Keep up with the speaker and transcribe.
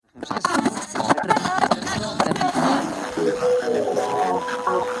Thank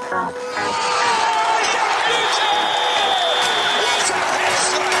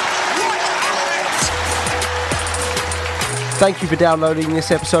you for downloading this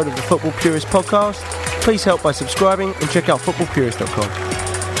episode of the Football Purist podcast. Please help by subscribing and check out footballpurist.com.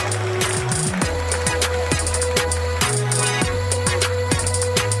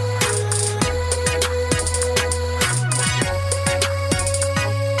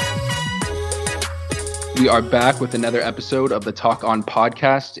 We are back with another episode of the Talk On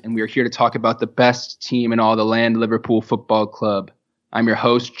podcast, and we are here to talk about the best team in all the land, Liverpool Football Club. I'm your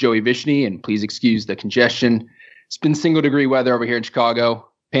host, Joey Vishny, and please excuse the congestion. It's been single-degree weather over here in Chicago.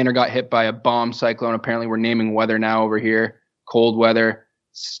 Painter got hit by a bomb cyclone. Apparently, we're naming weather now over here. Cold weather.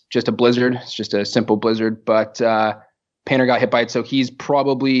 It's just a blizzard. It's just a simple blizzard, but Painter got hit by it, so he's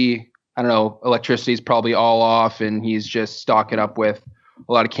probably, I don't know, electricity's probably all off, and he's just stocking up with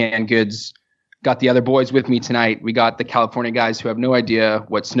a lot of canned goods. Got the other boys with me tonight. We got the California guys who have no idea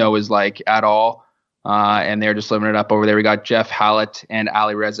what snow is like at all, and they're just living it up over there. We got Jeff Hallett and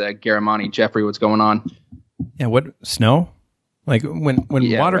Ali Reza Garamani. Jeffrey, what's going on? Yeah, what, snow? Like when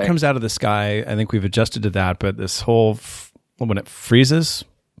water comes out of the sky, I think we've adjusted to that, but this whole, when it freezes,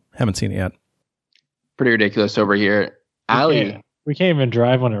 haven't seen it yet. Pretty ridiculous over here. Ali. We can't even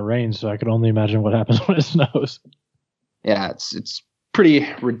drive when it rains, so I could only imagine what happens when it snows. Yeah, it's pretty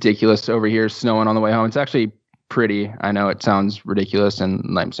ridiculous over here, snowing on the way home. It's actually pretty. I know it sounds ridiculous,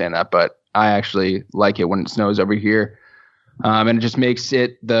 and I'm saying that, but I actually like it when it snows over here. And it just makes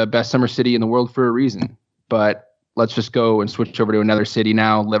it the best summer city in the world for a reason. But let's just go and switch over to another city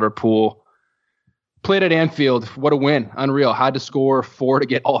now. Liverpool played at Anfield. What a win. Unreal. Had to score 4 to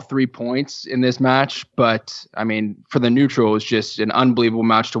get all 3 points in this match. But, I mean, for the neutral, it was just an unbelievable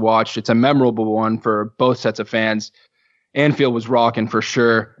match to watch. It's a memorable one for both sets of fans. Anfield was rocking for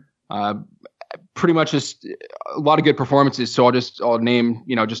sure. Pretty much just a lot of good performances. So I'll name,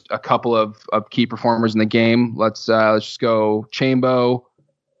 just a couple of key performers in the game. Let's just go Chambo,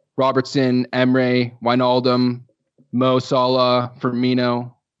 Robertson, Emre, Wijnaldum, Mo Salah,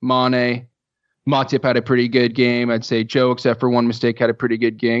 Firmino, Mane. Matip had a pretty good game. I'd say Joe, except for one mistake, had a pretty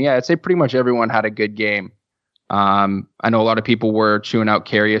good game. Yeah, I'd say pretty much everyone had a good game. I know a lot of people were chewing out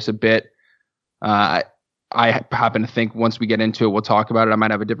Karius a bit. I happen to think once we get into it, we'll talk about it. I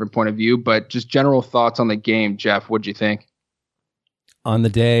might have a different point of view, but just general thoughts on the game. Jeff, what'd you think? On the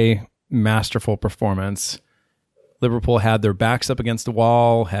day, masterful performance. Liverpool had their backs up against the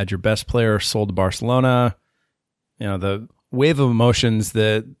wall, had your best player sold to Barcelona. The wave of emotions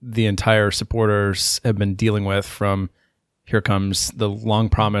that the entire supporters have been dealing with, from here comes the long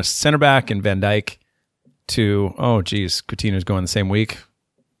promised center back and Van Dijk to, oh geez, Coutinho's going the same week.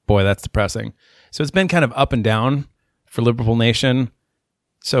 Boy, that's depressing. So it's been kind of up and down for Liverpool Nation.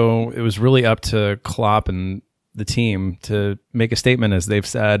 So it was really up to Klopp and the team to make a statement, as they've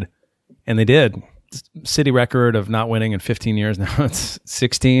said, and they did. City record of not winning in 15 years now. It's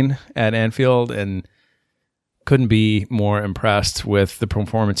 16 at Anfield, and couldn't be more impressed with the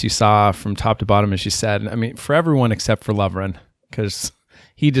performance you saw from top to bottom, as you said. I mean, for everyone except for Lovren, because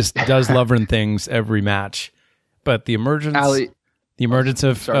he just does Lovren things every match. But the emergence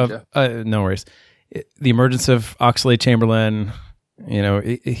of no worries. The emergence of Oxlade-Chamberlain,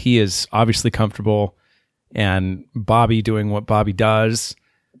 he is obviously comfortable, and Bobby doing what Bobby does,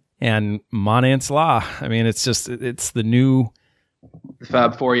 and Mane and Salah. I mean, it's the new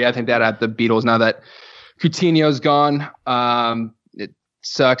Fab Four. Yeah, I think that at the Beatles, now that Coutinho's gone, it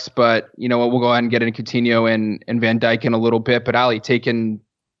sucks, but you know what? We'll go ahead and get into Coutinho and Van Dijk in a little bit. But Ali, taking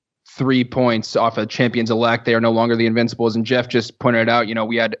 3 points off of champions elect, they are no longer the Invincibles. And Jeff just pointed it out.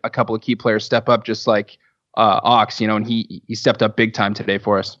 We had a couple of key players step up, just like Ox. And he stepped up big time today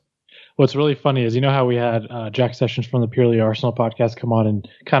for us. What's really funny is, how we had Jack Sessions from the Purely Arsenal podcast come on and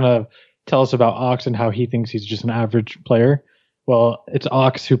kind of tell us about Ox and how he thinks he's just an average player. Well, it's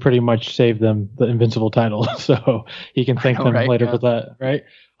Ox who pretty much saved them the Invincible title, so he can thank them later for that, right?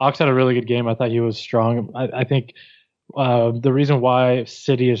 Ox had a really good game. I thought he was strong. I think the reason why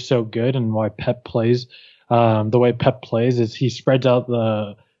City is so good and why Pep plays the way Pep plays is he spreads out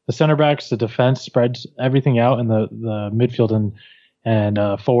the center backs, the defense, spreads everything out, and the midfield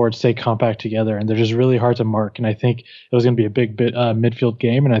and forwards stay compact together, and they're just really hard to mark. And I think it was going to be a big midfield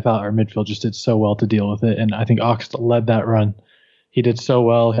game, and I thought our midfield just did so well to deal with it. And I think Ox led that run. He did so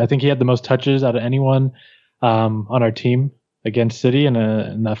well. I think he had the most touches out of anyone on our team against City,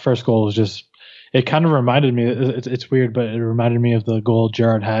 and that first goal was just, it kind of reminded me, it's weird, but it reminded me of the goal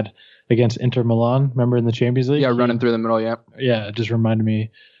Gerrard had against Inter Milan, remember, in the Champions League? Yeah, running through the middle, yeah. Yeah, it just reminded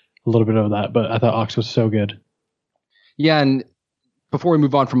me a little bit of that, but I thought Ox was so good. Yeah, and before we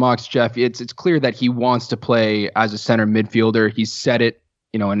move on from Ox, Jeff, it's clear that he wants to play as a center midfielder. He's said it,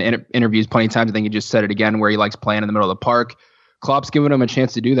 in interviews plenty of times. I think he just said it again, where he likes playing in the middle of the park. Klopp's given him a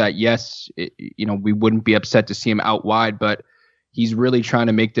chance to do that. Yes, we wouldn't be upset to see him out wide, but he's really trying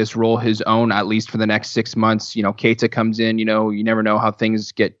to make this role his own, at least for the next 6 months. Keita comes in, you never know how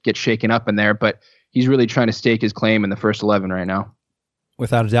things get shaken up in there, but he's really trying to stake his claim in the first 11 right now.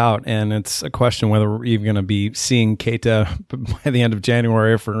 Without a doubt. And it's a question whether we're even going to be seeing Keita by the end of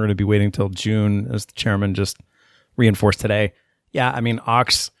January, if we're going to be waiting till June, as the chairman just reinforced today. Yeah, I mean,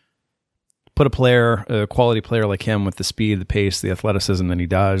 Ox put a quality player like him with the speed, the pace, the athleticism that he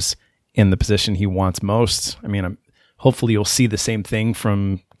does in the position he wants most. I mean, hopefully you'll see the same thing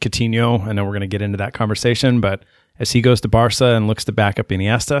from Coutinho. I know we're going to get into that conversation, but as he goes to Barca and looks to back up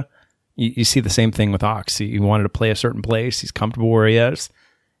Iniesta, you see the same thing with Ox. He wanted to play a certain place. He's comfortable where he is,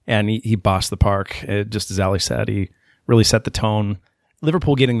 and he bossed the park. Just as Ali said, he really set the tone.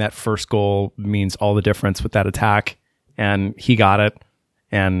 Liverpool getting that first goal means all the difference with that attack, and he got it,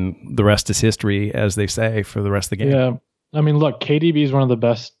 and the rest is history, as they say, for the rest of the game. Yeah, I mean, look, KDB is one of the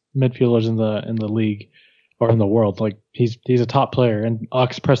best midfielders in the league or in the world. Like he's a top player, and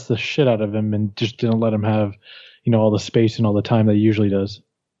Ox pressed the shit out of him and just didn't let him have all the space and all the time that he usually does.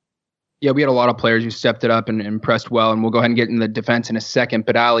 Yeah, we had a lot of players who stepped it up and pressed well, and we'll go ahead and get in the defense in a second.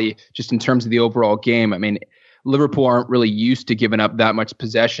 But Ali, just in terms of the overall game, I mean, Liverpool aren't really used to giving up that much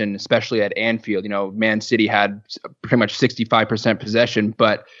possession, especially at Anfield. Man City had pretty much 65% possession,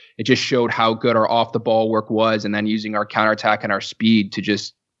 but it just showed how good our off-the-ball work was, and then using our counterattack and our speed to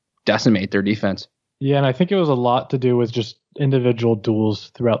just decimate their defense. Yeah, and I think it was a lot to do with just individual duels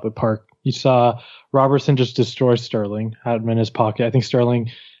throughout the park. You saw Robertson just destroy Sterling, had him in his pocket. I think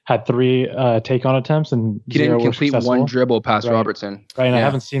Sterling had 3 take-on attempts and he didn't complete one dribble past Robertson. Right, and I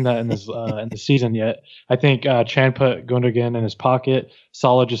haven't seen that in this in the season yet. I think Chan put Gundogan in his pocket.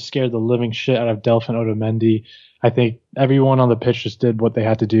 Salah just scared the living shit out of Delph and Otamendi. I think everyone on the pitch just did what they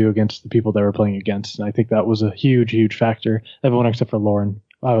had to do against the people they were playing against, and I think that was a huge, huge factor. Everyone except for Lovren.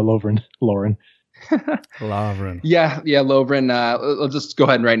 Yeah, Lovren. Let's just go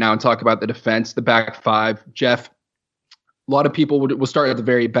ahead right now and talk about the defense, the back 5. Jeff, a lot of people will start at the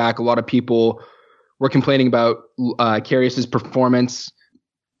very back. A lot of people were complaining about Karius's performance.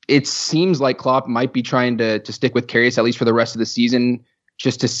 It seems like Klopp might be trying to stick with Karius at least for the rest of the season,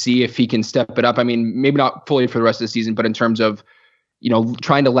 just to see if he can step it up. I mean, maybe not fully for the rest of the season, but in terms of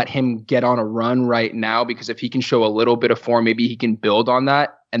trying to let him get on a run right now, because if he can show a little bit of form, maybe he can build on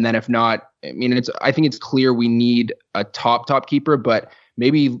that. And then if not, I mean, I think it's clear we need a top keeper, but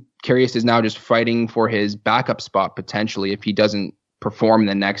maybe Karius is now just fighting for his backup spot potentially if he doesn't perform in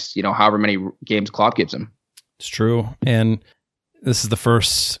the next, however many games Klopp gives him. It's true. And this is the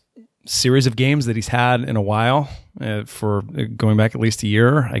first series of games that he's had in a while, for going back at least a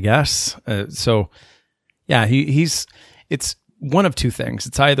year, I guess. So yeah, it's one of two things.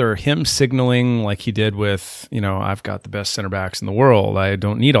 It's either him signaling like he did with, I've got the best center backs in the world, I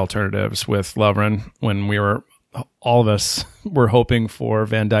don't need alternatives, with Lovren, when all of us were hoping for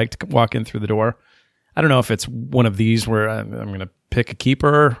Van Dijk to walk in through the door. I don't know if it's one of these where I'm going to pick a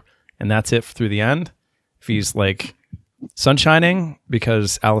keeper and that's it through the end. If he's like sunshining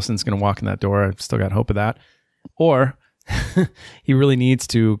because Alisson's going to walk in that door, I've still got hope of that. Or he really needs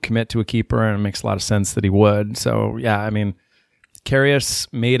to commit to a keeper, and it makes a lot of sense that he would. So yeah, I mean, Karius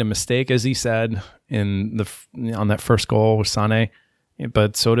made a mistake, as he said, on that first goal with Sané,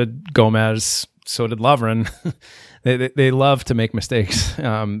 but so did Gomez, so did Lovren. they love to make mistakes,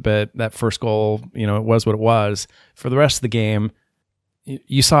 but that first goal, it was what it was. For the rest of the game,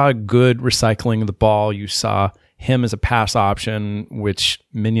 you saw good recycling of the ball. You saw him as a pass option, which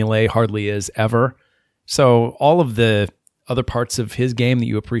Mignolet hardly is ever. So all of the other parts of his game that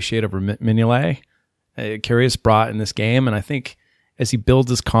you appreciate over Mignolet, Karius brought in this game, and I think as he builds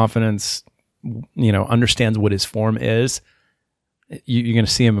his confidence, understands what his form is, you're going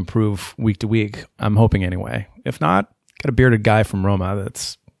to see him improve week to week. I'm hoping anyway. If not, got a bearded guy from Roma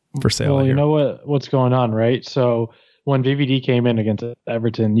that's for sale. Well, here. You know what's going on, right? So when VVD came in against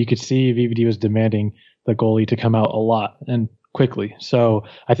Everton, you could see VVD was demanding the goalie to come out a lot and quickly. So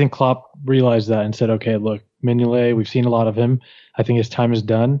I think Klopp realized that and said, okay, look, Mignolet, we've seen a lot of him. I think his time is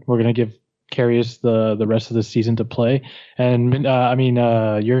done. We're going to give Karius the rest of the season to play. And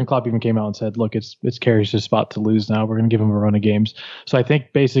Jurgen Klopp even came out and said, look, it's Karius' spot to lose now. We're going to give him a run of games. So I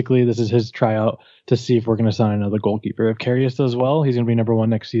think basically this is his tryout to see if we're going to sign another goalkeeper. If Karius does well, he's going to be number 1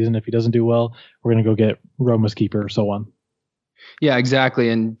 next season. If he doesn't do well, we're going to go get Roma's keeper, so on. Yeah, exactly.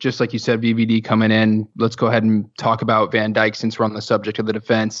 And just like you said, VVD coming in, let's go ahead and talk about Van Dijk since we're on the subject of the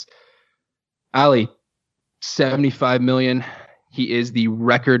defense. Ali, 75 million. He is the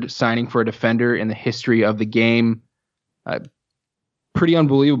record signing for a defender in the history of the game. Pretty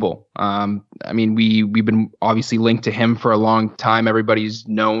unbelievable. I mean, we've been obviously linked to him for a long time. Everybody's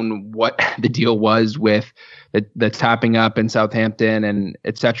known what the deal was with the tapping up in Southampton and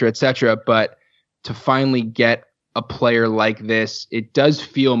et cetera, et cetera. But to finally get a player like this, it does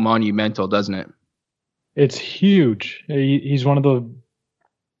feel monumental, doesn't it? It's huge. He's one of the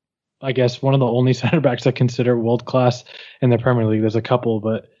only center backs I consider world class in the Premier League. There's a couple,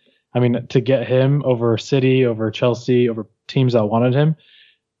 but I mean, to get him over City, over Chelsea, over teams that wanted him,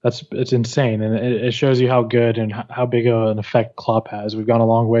 it's insane. And it shows you how good and how big of an effect Klopp has. We've gone a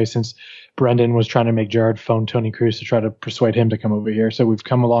long way since Brendan was trying to make Gerrard phone Tony Kroos to try to persuade him to come over here. So we've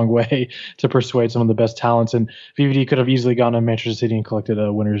come a long way to persuade some of the best talents. And VVD could have easily gone to Manchester City and collected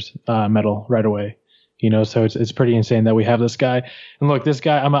a winner's medal right away. So it's pretty insane that we have this guy. And look, this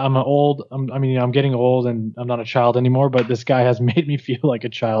guy, I'm getting old and I'm not a child anymore, but this guy has made me feel like a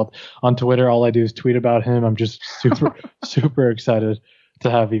child on Twitter. All I do is tweet about him. I'm just super excited to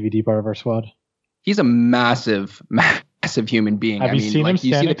have VVD part of our squad. He's a massive human being. Have you seen him?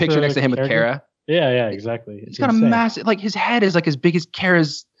 You see the picture next to him with Kara? Yeah, exactly. He's got a massive, his head is as big as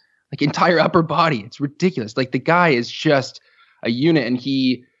Kara's entire upper body. It's ridiculous. The guy is just a unit, and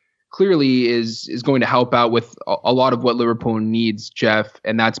he clearly is going to help out with a lot of what Liverpool needs, Jeff,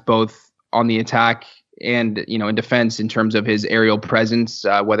 and that's both on the attack and in defense in terms of his aerial presence,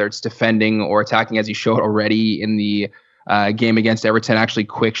 whether it's defending or attacking, as he showed already in the game against Everton. Actually,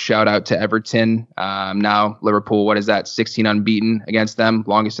 quick shout out to Everton. Now Liverpool, what is that? 16 unbeaten against them,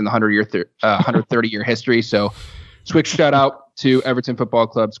 longest in the 130-year history. So, quick shout out to Everton Football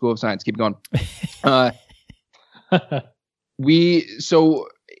Club, School of Science. Keep going.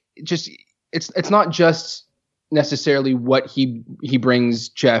 It's not just necessarily what he brings,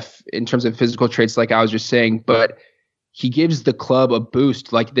 Jeff, in terms of physical traits, like I was just saying, but he gives the club a boost.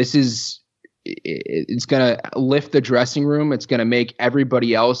 It's going to lift the dressing room. It's going to make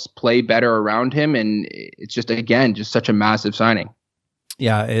everybody else play better around him. And it's just such a massive signing.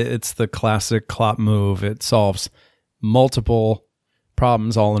 Yeah, it's the classic Klopp move. It solves multiple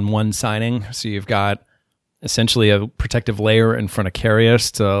problems all in one signing. So you've got essentially a protective layer in front of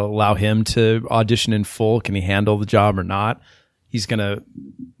Karius to allow him to audition in full. Can he handle the job or not? He's going to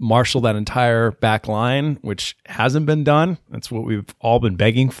marshal that entire back line, which hasn't been done. That's what we've all been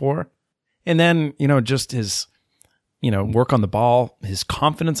begging for. And then, just his, work on the ball, his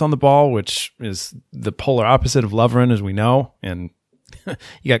confidence on the ball, which is the polar opposite of Lovren, as we know. And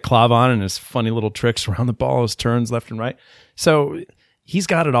you got Klavan and his funny little tricks around the ball, his turns left and right. So he's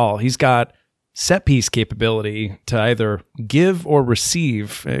got it all. He's got set piece capability to either give or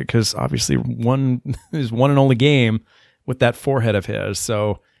receive, because obviously one is one and only game with that forehead of his.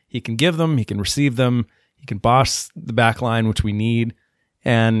 So he can give them, he can receive them, he can boss the back line, which we need.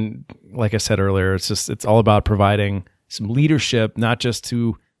 And like I said earlier, it's all about providing some leadership, not just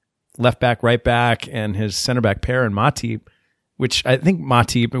to left back, right back, and his center back pair and Matip, which I think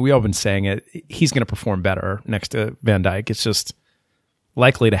Matip, and we all been saying it, he's going to perform better next to Van Dijk. It's just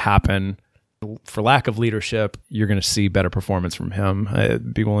likely to happen. For lack of leadership, you're going to see better performance from him.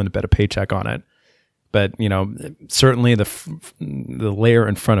 I'd be willing to bet a paycheck on it. But, certainly the layer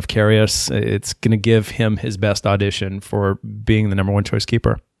in front of Karius, it's going to give him his best audition for being the number one choice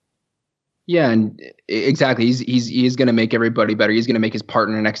keeper. Yeah, and exactly. He is going to make everybody better. He's going to make his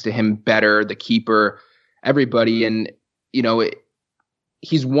partner next to him better, the keeper, everybody. And,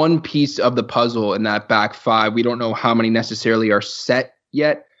 he's one piece of the puzzle in that back five. We don't know how many necessarily are set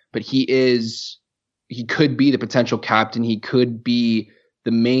yet, but he could be the potential captain. He could be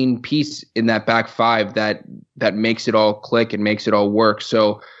the main piece in that back five that makes it all click and makes it all work.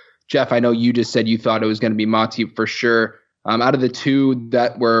 So, Jeff, I know you just said you thought it was going to be Matip for sure. Out of the two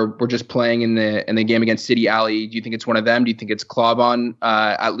that were just playing in the game against City, Ali, do you think it's one of them? Do you think it's Klavan,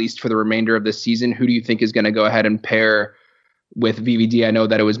 at least for the remainder of the season? Who do you think is going to go ahead and pair with VVD? I know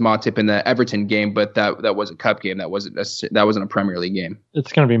that it was Matip in the Everton game, but that was a cup game. That wasn't a Premier League game.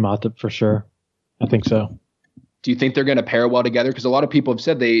 It's going to be Matip for sure. I think so. Do you think they're going to pair well together? Because a lot of people have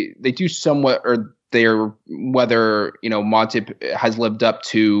said they do somewhat, or whether Matip has lived up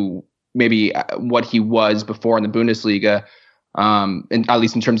to maybe what he was before in the Bundesliga, and at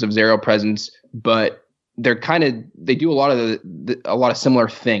least in terms of his aerial presence. But they do a lot of similar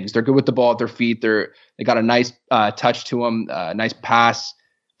things. They're good with the ball at their feet. They got a nice touch to them, nice pass.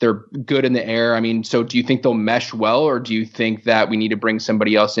 They're good in the air. I mean, so do you think they'll mesh well, or do you think that we need to bring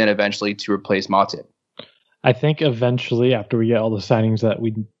somebody else in eventually to replace Matip? I think eventually, after we get all the signings that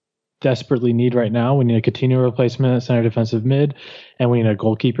we desperately need right now. We need a Coutinho replacement at center defensive mid, and we need a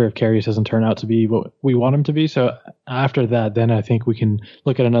goalkeeper if Karius doesn't turn out to be what we want him to be. So after that, then I think we can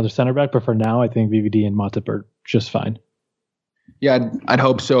look at another center back. But for now, I think VVD and Matip are just fine. Yeah, I'd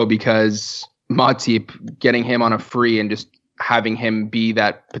hope so, because Matip, getting him on a free and just having him be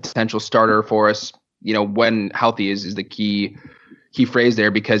that potential starter for us, when healthy is the key phrase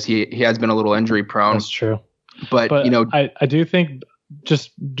there, because he has been a little injury prone. That's true. But I do think, do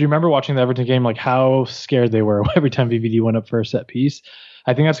you remember watching the Everton game, like how scared they were every time VVD went up for a set piece?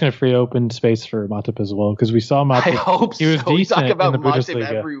 I think that's going to free open space for Matip as well, because we saw Matip. I hope he was so. decent Talk about in the Matip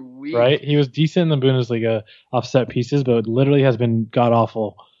Bundesliga every week, right? He was decent in the Bundesliga off set pieces, but literally has been god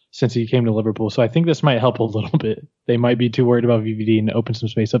awful since he came to Liverpool. So I think this might help a little bit. They might be too worried about VVD and open some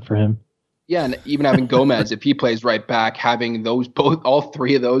space up for him. Yeah, and even having Gomez, if he plays right back, having all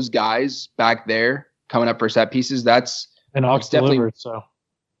three of those guys back there coming up for set pieces, and Ox delivered. So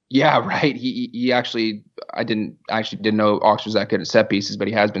yeah, right. He actually, I didn't know Ox was that good at set pieces, but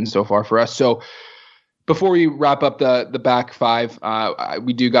he has been so far for us. So before we wrap up the back five,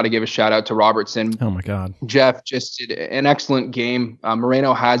 we do got to give a shout out to Robertson. Oh my God, Jeff just did an excellent game.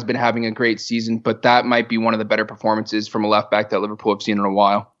 Moreno has been having a great season, but that might be one of the better performances from a left back that Liverpool have seen in a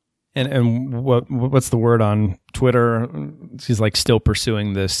while. And what's the word on Twitter? He's like still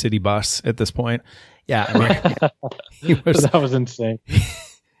pursuing the city bus at this point. Yeah, I mean, that was insane.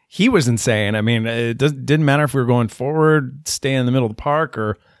 He was insane. I mean, it didn't matter if we were going forward, staying in the middle of the park,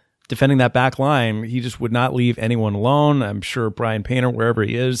 or defending that back line. He just would not leave anyone alone. I'm sure Brian Painter, wherever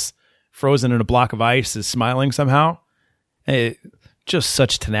he is, frozen in a block of ice, is smiling somehow. Just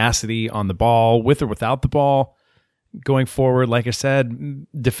such tenacity on the ball, with or without the ball. Going forward, like I said,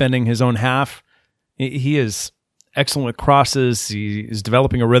 defending his own half. He is excellent with crosses. He is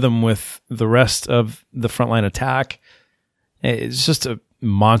developing a rhythm with the rest of the frontline attack. It's just a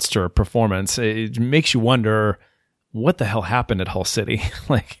monster performance. It makes you wonder what the hell happened at Hull City.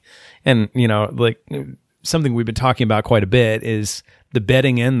 Something we've been talking about quite a bit is the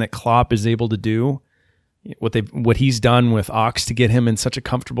bedding in that Klopp is able to do. What he's done with Ox to get him in such a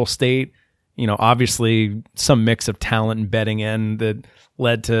comfortable state. Obviously some mix of talent and betting in that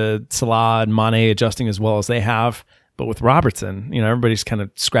led to Salah and Mane adjusting as well as they have. But with Robertson, everybody's kind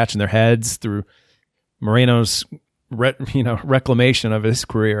of scratching their heads through Moreno's, reclamation of his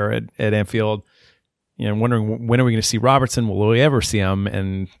career at Anfield. Wondering when are we going to see Robertson? Will we ever see him?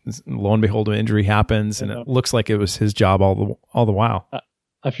 And lo and behold, an injury happens, and it looks like it was his job all the while.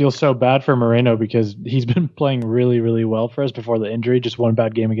 I feel so bad for Moreno because he's been playing really, really well for us before the injury. Just one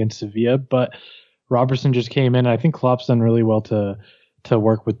bad game against Sevilla, but Robertson just came in. I think Klopp's done really well to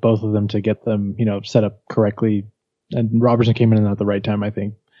work with both of them to get them, set up correctly. And Robertson came in at the right time. I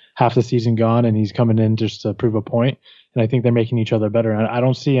think half the season gone, and he's coming in just to prove a point. And I think they're making each other better. And I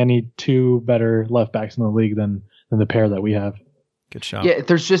don't see any two better left backs in the league than the pair that we have. Good shot. Yeah,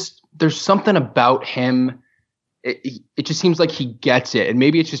 there's something about him. It just seems like he gets it, and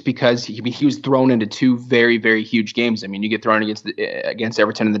maybe it's just because he was thrown into two very, very huge games. I mean, you get thrown against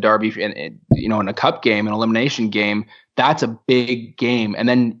Everton in the derby, and in a cup game, an elimination game. That's a big game, and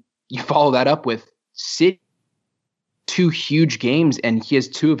then you follow that up with City, two huge games, and he has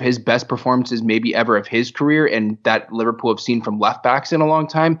two of his best performances maybe ever of his career, and that Liverpool have seen from left backs in a long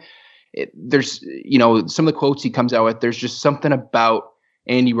time. There's some of the quotes he comes out with. There's just something about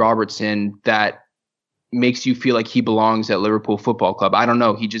Andy Robertson that makes you feel like he belongs at Liverpool Football Club. I don't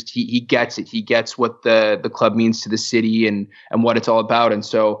know. He gets it. He gets what the club means to the city and what it's all about. And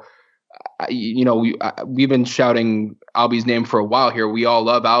so, we've been shouting Albie's name for a while here. We all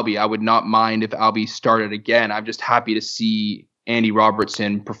love Albie. I would not mind if Albie started again. I'm just happy to see Andy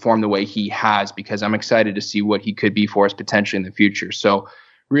Robertson perform the way he has, because I'm excited to see what he could be for us potentially in the future. So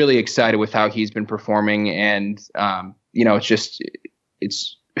really excited with how he's been performing. And,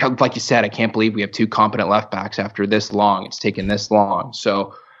 it's like you said, I can't believe we have two competent left backs after this long. It's taken this long.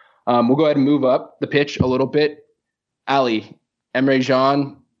 So we'll go ahead and move up the pitch a little bit. Ali, Emre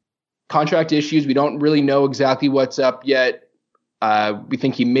Can, contract issues. We don't really know exactly what's up yet. We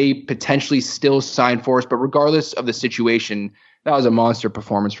think he may potentially still sign for us, but regardless of the situation, that was a monster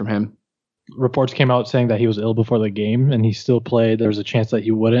performance from him. Reports came out saying that he was ill before the game and he still played. There was a chance that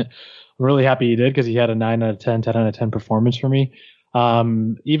he wouldn't. I'm really happy he did because he had a 9 out of 10, 10 out of 10 performance for me.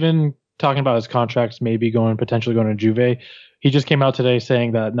 Even talking about his contracts maybe potentially going to Juve, he just came out today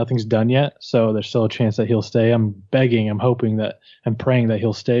saying that nothing's done yet, so there's still a chance that he'll stay. I'm hoping that, and praying that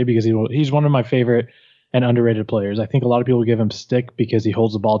he'll stay, because he's one of my favorite and underrated players. I think a lot of people give him stick because he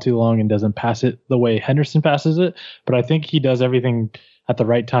holds the ball too long and doesn't pass it the way Henderson passes it, but I think he does everything at the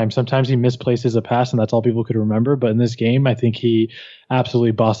right time. Sometimes he misplaces a pass, and that's all people could remember. But in this game, I think he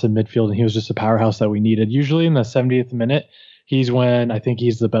absolutely bossed the midfield, and he was just a powerhouse that we needed. Usually in the 70th minute, he's when I think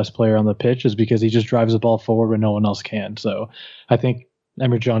he's the best player on the pitch, is because he just drives the ball forward when no one else can. So I think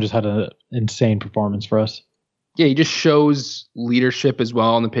Emre Can just had an insane performance for us. Yeah, he just shows leadership as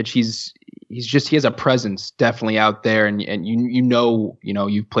well on the pitch. He has a presence definitely out there, and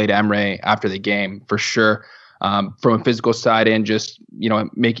you've played Emre after the game for sure, from a physical side and just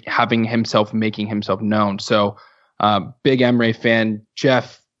making himself known. So big Emre fan.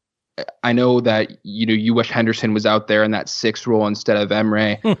 Jeff, I know that you wish Henderson was out there in that 6 role instead of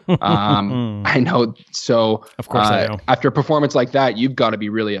Emre. I know. So of course I know. After a performance like that, you've got to be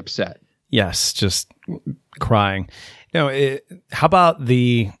really upset. Yes, just crying. How about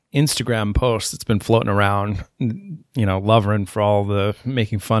the Instagram post that's been floating around? Lovren, for all the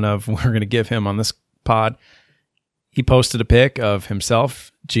making fun of we're going to give him on this pod. He posted a pic of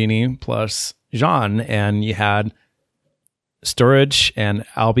himself, Genie, plus Jean, and you had Sturridge and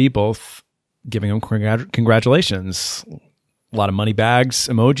Albie both giving him congratulations. A lot of money bags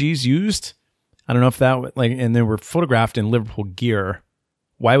emojis used. I don't know if that and they were photographed in Liverpool gear.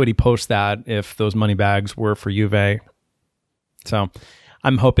 Why would he post that if those money bags were for Juve? So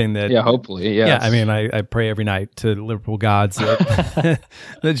I'm hoping that... Yeah, hopefully, yes. Yeah, I mean, I pray every night to the Liverpool gods that,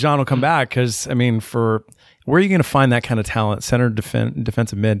 that John will come back, because, I mean, where are you going to find that kind of talent, center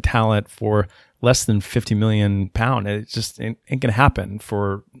defensive mid talent for less than £50 million? It just ain't going to happen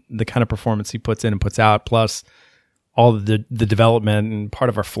for the kind of performance he puts in and puts out, plus all of the development and part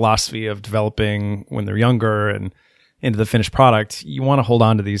of our philosophy of developing when they're younger and into the finished product. You want to hold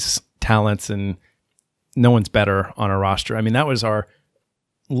on to these talents, and no one's better on our roster. I mean, that was our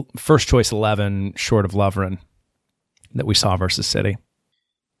first choice 11 short of Lovren that we saw versus City.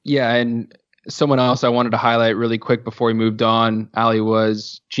 Yeah, and someone else I wanted to highlight really quick before we moved on, Ali,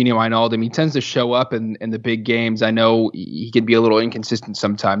 was Gini Wijnaldum. He tends to show up in the big games. I know he can be a little inconsistent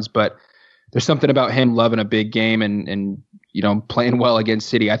sometimes, but there's something about him loving a big game and playing well against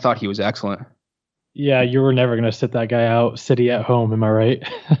City. I thought he was excellent. Yeah, you were never going to sit that guy out. City at home, am I right?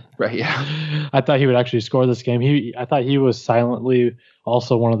 Right, yeah. I thought he would actually score this game. I thought he was silently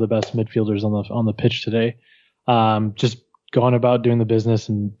also one of the best midfielders on the pitch today. Just going about doing the business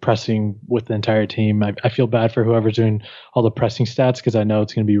and pressing with the entire team. I feel bad for whoever's doing all the pressing stats, because I know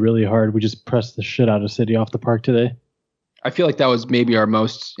it's going to be really hard. We just pressed the shit out of City off the park today. I feel like that was maybe our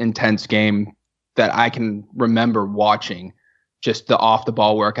most intense game that I can remember watching. Just the off the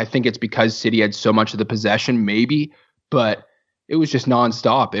ball work. I think it's because City had so much of the possession, maybe, but it was just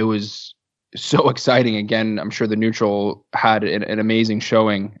nonstop. It was so exciting. Again, I'm sure the neutral had an amazing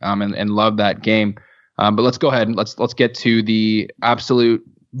showing and loved that game. But let's go ahead and let's get to the absolute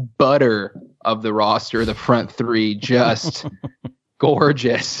butter of the roster, the front three. Just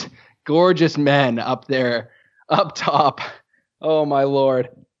gorgeous men up there, up top. Oh my Lord.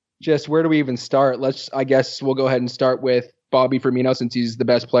 Just where do we even start? I guess we'll go ahead and start with Bobby Firmino, since he's the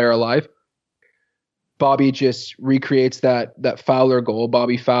best player alive. Bobby just recreates that Fowler goal.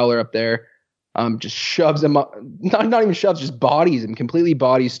 Bobby Fowler up there just shoves him up. Not even shoves, just bodies him. Completely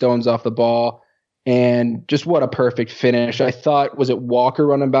body Stones off the ball. And just what a perfect finish. I thought, was it Walker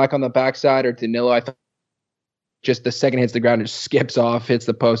running back on the backside or Danilo? I thought just the second hits the ground, just skips off, hits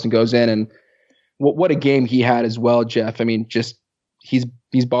the post and goes in. And what a game he had as well, Jeff. I mean, just he's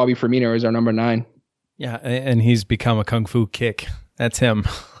Bobby Firmino is our number 9. Yeah, and he's become a kung fu kick. That's him.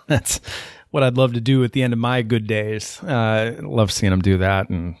 That's what I'd love to do at the end of my good days. Love seeing him do that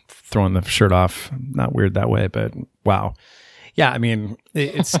and throwing the shirt off. Not weird that way, but wow. Yeah, I mean,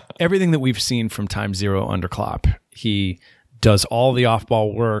 it's everything that we've seen from time zero under Klopp. He does all the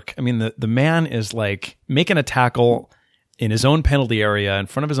off-ball work. I mean, the man is like making a tackle in his own penalty area in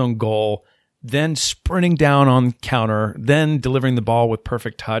front of his own goal, then sprinting down on counter, then delivering the ball with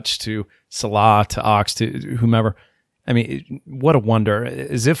perfect touch to Salah, to Ox, to whomever. I mean, what a wonder.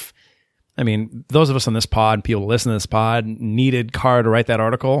 Those of us on this pod, people listen to this pod, needed Carr to write that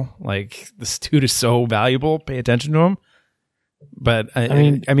article. Like, this dude is so valuable. Pay attention to him. But I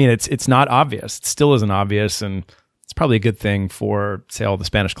mean, it's not obvious. It still isn't obvious, and it's probably a good thing for, say, all the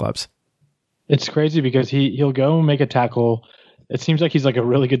Spanish clubs. It's crazy because he'll go and make a tackle. It seems like he's like a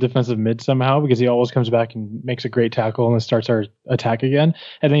really good defensive mid somehow, because he always comes back and makes a great tackle and then starts our attack again.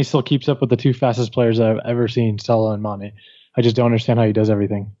 And then he still keeps up with the 2 fastest players I've ever seen, Salah and Mane. I just don't understand how he does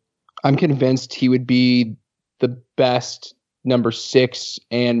everything. I'm convinced he would be the best number 6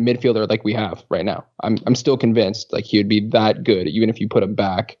 and midfielder like we have right now. I'm still convinced like he would be that good, even if you put him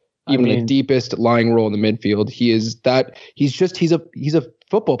back, even the deepest lying role in the midfield. He's a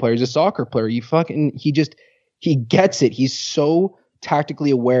football player. He's a soccer player. He gets it. He's so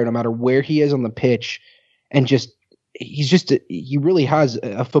tactically aware no matter where he is on the pitch, and he really has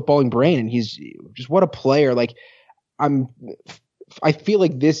a footballing brain, and he's just what a player. Like I feel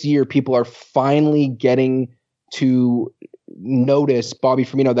like this year people are finally getting to notice Bobby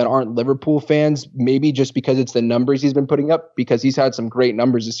Firmino that aren't Liverpool fans, maybe just because it's the numbers he's been putting up, because he's had some great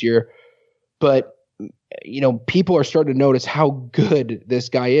numbers this year. But, people are starting to notice how good this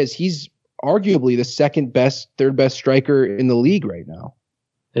guy is. He's arguably the third best striker in the league right now.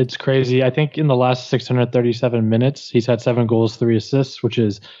 It's crazy. I think in the last 637 minutes, he's had 7 goals, 3 assists, which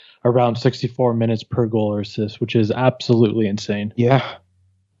is around 64 minutes per goal or assist, which is absolutely insane. Yeah.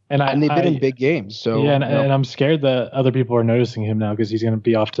 And they've been in big games. So yeah, and I'm scared that other people are noticing him now because he's going to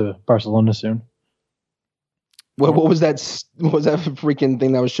be off to Barcelona soon. What was that freaking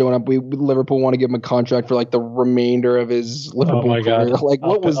thing that was showing up? Liverpool want to give him a contract for like the remainder of his Liverpool career. God. Like,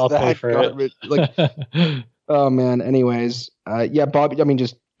 what was that garbage? Like, oh man. Anyways, Bobby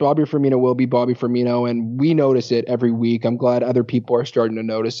Firmino will be Bobby Firmino, and we notice it every week. I'm glad other people are starting to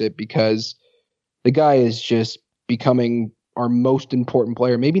notice it, because the guy is just becoming our most important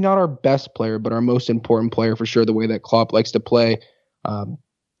player. Maybe not our best player, but our most important player for sure, the way that Klopp likes to play.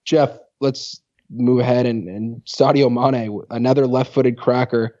 Jeff, let's move ahead, and Sadio Mane, another left-footed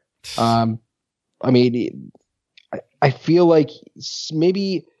cracker. I feel like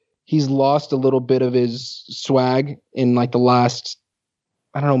maybe he's lost a little bit of his swag in like the last,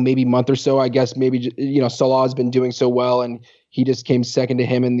 I don't know, maybe month or so. I guess maybe, Salah's been doing so well, and he just came second to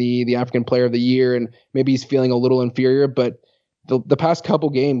him in the African Player of the Year, and maybe he's feeling a little inferior. But the past couple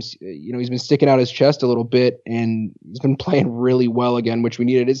games, he's been sticking out his chest a little bit, and he's been playing really well again, which we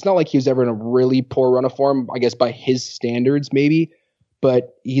needed. It's not like he was ever in a really poor run of form, I guess by his standards maybe,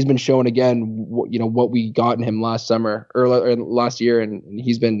 but he's been showing again what we got in him last summer or last year, and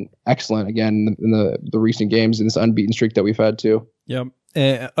he's been excellent again in the recent games in this unbeaten streak that we've had too. Yep.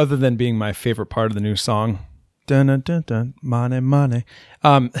 Other than being my favorite part of the new song, dun dun dun dun, Mane.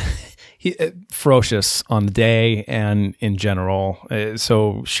 He ferocious on the day and in general.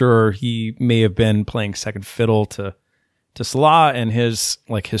 So sure, he may have been playing second fiddle to Salah and his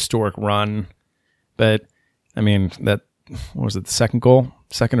like historic run, but I mean what was it, the second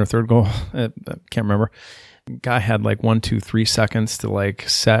or third goal? I can't remember. Guy had like 1, 2, 3 seconds to like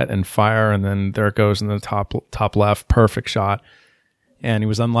set and fire, and then there it goes in the top left, perfect shot, and he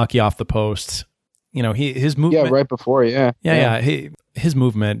was unlucky off the post. His movement. Yeah, right before, yeah. His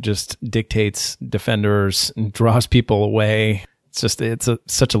movement just dictates defenders and draws people away. It's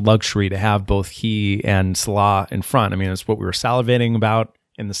such a luxury to have both he and Salah in front. I mean, it's what we were salivating about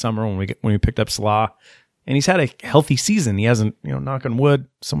in the summer when we picked up Salah, and he's had a healthy season. He hasn't, knock on wood,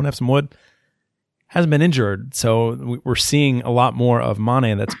 someone have some wood, hasn't been injured. So we're seeing a lot more of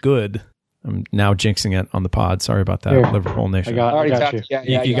Mane. That's good. I'm now jinxing it on the pod. Sorry about that, here. Liverpool Nation. I got you.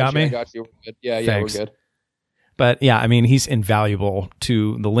 Yeah, you got me? I got you. We're good. Yeah, Thanks. We're good. But yeah, I mean, he's invaluable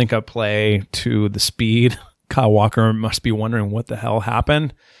to the link-up play, to the speed. Kyle Walker must be wondering what the hell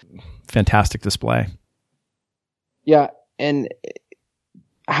happened. Fantastic display. Yeah, and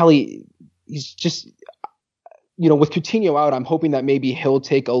Hallie, he's just, with Coutinho out, I'm hoping that maybe he'll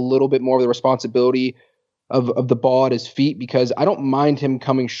take a little bit more of the responsibility of the ball at his feet, because I don't mind him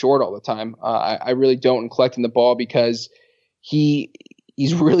coming short all the time. I really don't, and collecting the ball, because he's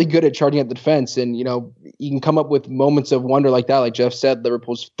really good at charging at the defense, and he can come up with moments of wonder like that. Like Jeff said,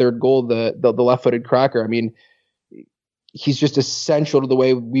 Liverpool's third goal, the left-footed cracker. I mean, he's just essential to the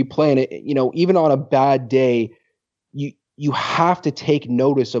way we play. And even on a bad day, you have to take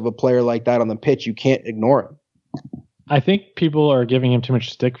notice of a player like that on the pitch. You can't ignore him. I think people are giving him too much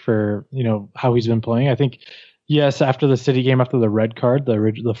stick for, how he's been playing. I think, yes, after the City game, after the red card,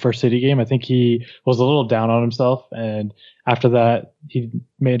 the first City game, I think he was a little down on himself. And after that, he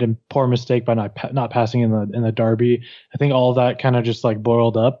made a poor mistake by not passing in the derby. I think all of that kind of just like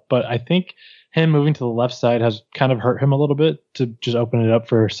boiled up. But I think him moving to the left side has kind of hurt him a little bit to just open it up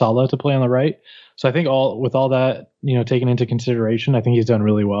for Salah to play on the right. So I think with all that, taken into consideration, I think he's done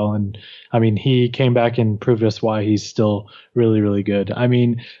really well. And I mean, he came back and proved us why he's still really, really good. I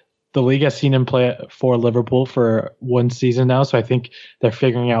mean, the league has seen him play for Liverpool for one season now. So I think they're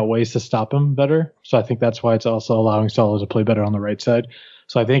figuring out ways to stop him better. So I think that's why it's also allowing Salah to play better on the right side.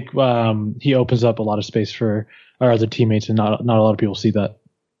 So I think he opens up a lot of space for our other teammates, and not a lot of people see that.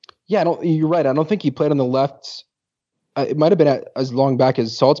 Yeah, you're right. I don't think he played on the left. It might have been as long back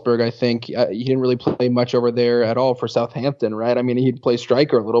as Salzburg, I think. He didn't really play much over there at all for Southampton, right? I mean, he'd play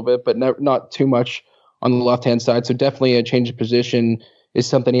striker a little bit, but not too much on the left-hand side. So definitely a change of position is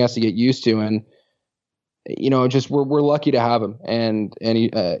something he has to get used to. And, just we're lucky to have him. And he,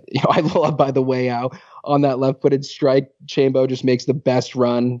 I love, by the way, how on that left-footed strike. Chambo just makes the best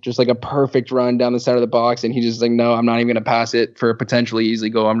run, just like a perfect run down the side of the box. And he's just like, no, I'm not even going to pass it for a potentially easy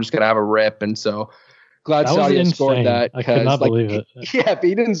goal. I'm just going to have a rip. And so glad Saudi scored that. I could not believe it. Yeah, if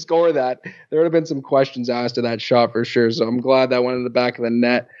he didn't score that, there would have been some questions asked to that shot for sure. So I'm glad that went in the back of the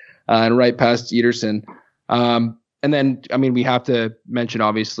net and right past Ederson. And then, I mean, we have to mention,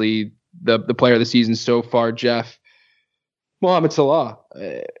 obviously, the player of the season so far, Jeff, Mohamed Salah.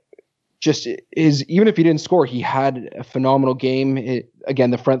 Even if he didn't score, he had a phenomenal game. Again,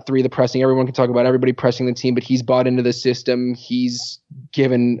 the front three, the pressing, everyone can talk about everybody pressing the team, but he's bought into the system. He's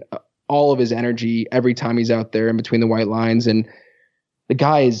given all of his energy every time he's out there in between the white lines. And the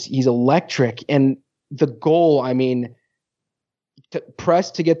guy he's electric. And the goal, I mean,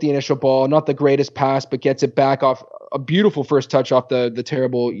 press to get the initial ball, not the greatest pass, but gets it back off a beautiful first touch off the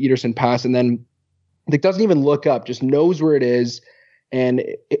terrible Ederson pass. And then doesn't even look up, just knows where it is. And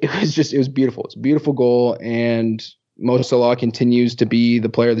it was beautiful. It's a beautiful goal. And Mo Salah continues to be the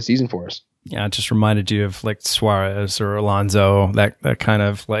player of the season for us. Yeah. It just reminded you of like Suarez or Alonso, that kind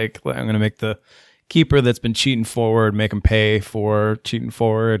of like, I'm going to make the keeper that's been cheating forward, make him pay for cheating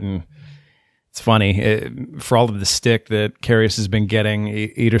forward. And it's funny, for all of the stick that Karius has been getting,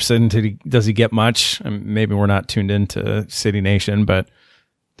 Ederson, does he get much? Maybe we're not tuned into City Nation, but it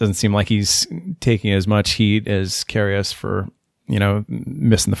doesn't seem like he's taking as much heat as Karius for,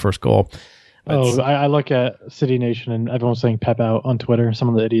 missing the first goal. I look at City Nation and everyone's saying Pep out on Twitter. Some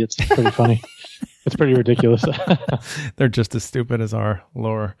of the idiots. It's pretty funny. It's pretty ridiculous. They're just as stupid as our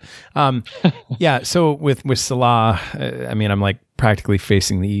lore. Yeah. So with Salah, I mean, I'm like practically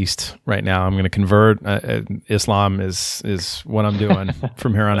facing the east right now. I'm going to convert. Islam is what I'm doing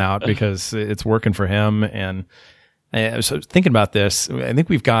from here on out because it's working for him. And I was thinking about this. I think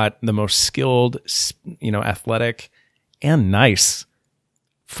we've got the most skilled, athletic and nice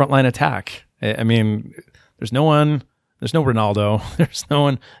frontline attack. I mean, there's no Ronaldo. There's no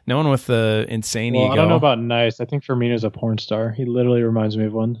one with the insane ego. I don't know about nice. I think Firmino's a porn star. He literally reminds me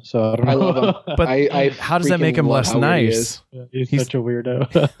of one. So I don't know. I love him. But how does that make him less nice? He's such a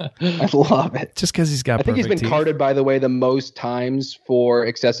weirdo. I love it. Just because he's got I think he's been teeth. carded, by the way, the most times for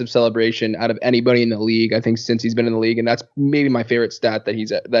excessive celebration out of anybody in the league. I think since he's been in the league, and that's maybe my favorite stat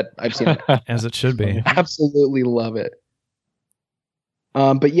that I've seen. As it should be. Absolutely love it.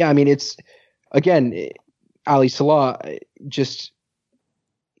 But yeah, I mean, it's again, Ali Salah, I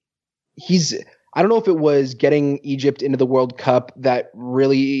don't know if it was getting Egypt into the World Cup that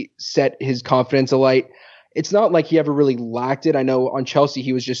really set his confidence alight. It's not like he ever really lacked it. I know on Chelsea,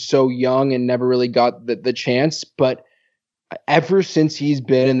 he was just so young and never really got the chance, but ever since he's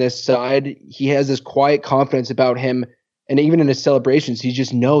been in this side, he has this quiet confidence about him. And even in his celebrations, he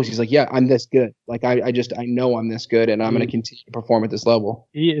just knows. He's like, yeah, I'm this good. Like, I know I'm this good, and I'm going to continue to perform at this level.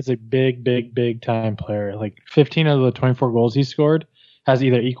 He is a big, big, big time player. Like 15 of the 24 goals he scored has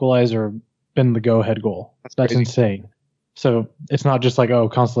either equalized or been the go-ahead goal. That's insane. So it's not just like, oh,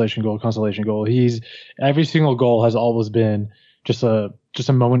 consolation goal. Every single goal has always been just a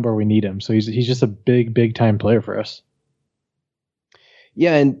moment where we need him. So he's just a big, big time player for us.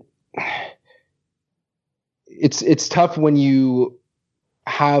 Yeah, and it's tough when you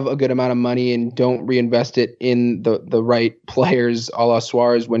have a good amount of money and don't reinvest it in the right players, a la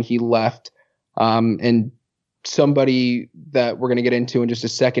Suarez when he left. And somebody that we're going to get into in just a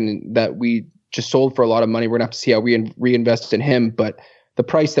second that we just sold for a lot of money. We're going to have to see how we reinvest in him. But the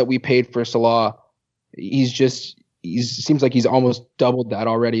price that we paid for Salah, he seems like he's almost doubled that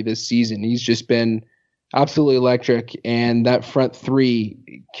already this season. He's just been absolutely electric, and that front three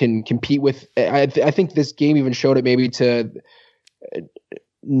can compete with. I think this game even showed it maybe to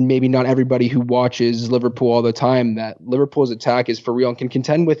maybe not everybody who watches Liverpool all the time, that Liverpool's attack is for real and can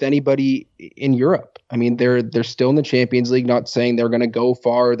contend with anybody in Europe. I mean, they're still in the Champions League, not saying they're going to go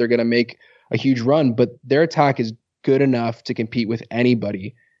far or they're going to make a huge run, but their attack is good enough to compete with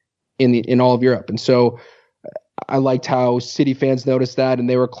anybody in all of Europe. And so I liked how City fans noticed that, and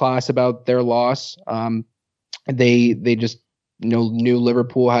they were class about their loss. They just knew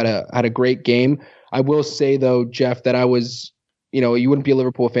Liverpool had a great game. I will say though, Jeff, that I was, you wouldn't be a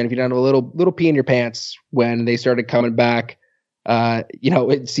Liverpool fan if you didn't have a little pee in your pants when they started coming back.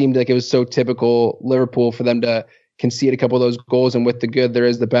 It seemed like it was so typical Liverpool for them to concede a couple of those goals, and with the good there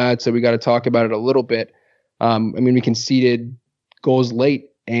is the bad. So we got to talk about it a little bit. We conceded goals late,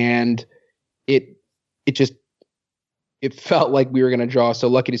 and it felt like we were going to draw. So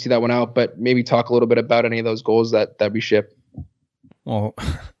lucky to see that one out, but maybe talk a little bit about any of those goals that we shipped. Well,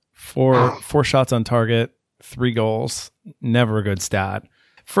 four shots on target, 3 goals, never a good stat.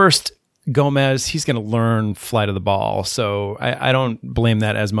 First, Gomez, he's going to learn flight of the ball. So I don't blame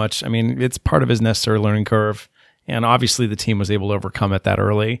that as much. I mean, it's part of his necessary learning curve. And obviously the team was able to overcome it that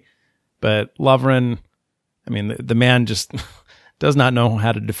early. But Lovren, I mean, the man just does not know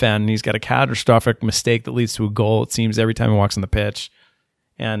how to defend. He's got a catastrophic mistake that leads to a goal, it seems, every time he walks on the pitch.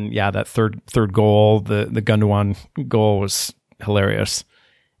 And yeah, that third goal, the Gundogan goal was hilarious.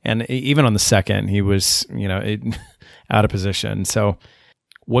 And even on the second, he was, out of position. So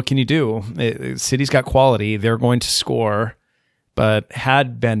what can you do? City's got quality. They're going to score. But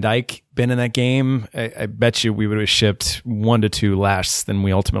had Van Dijk been in that game, I bet you we would have shipped 1-2 less than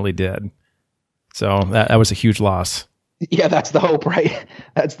we ultimately did. So that was a huge loss. Yeah, that's the hope, right?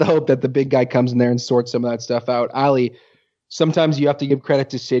 That's the hope that the big guy comes in there and sorts some of that stuff out. Ali, sometimes you have to give credit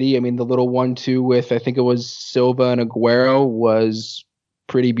to City. I mean, the little 1-2 with, I think it was Silva and Aguero was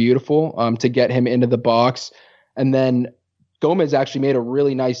pretty beautiful to get him into the box. And then Gomez actually made a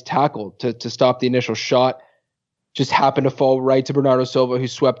really nice tackle to stop the initial shot. Just happened to fall right to Bernardo Silva, who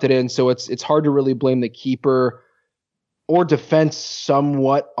swept it in. So it's hard to really blame the keeper or defense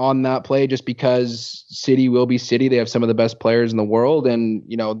somewhat on that play, just because City will be City. They have some of the best players in the world, and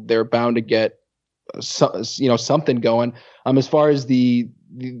they're bound to get something going. As far as the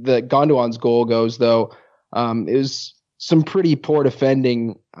Gondwan's goal goes, though, it was some pretty poor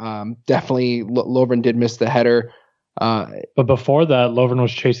defending. Definitely, Lovren did miss the header. But before that, Lovren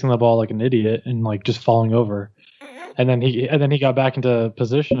was chasing the ball like an idiot and like just falling over. And then he got back into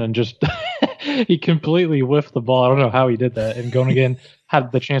position and just he completely whiffed the ball. I don't know how he did that. And Gundogan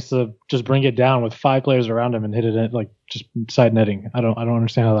had the chance to just bring it down with 5 players around him and hit it in, like just side netting. I don't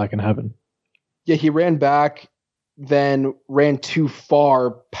understand how that can happen. Yeah, he ran back, then ran too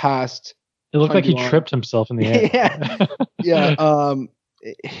far past. It looked like he tripped himself in the air. Yeah.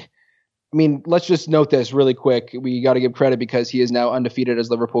 I mean, let's just note this really quick. We got to give credit because he is now undefeated as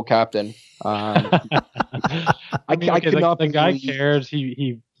Liverpool captain. The guy cares.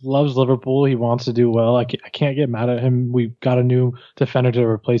 He loves Liverpool. He wants to do well. I can't get mad at him. We've got a new defender to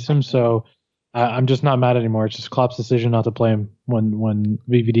replace him, so I'm just not mad anymore. It's just Klopp's decision not to play him when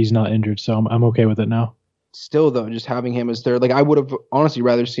VVD's not injured, so I'm okay with it now. Still, though, just having him as third, like I would have honestly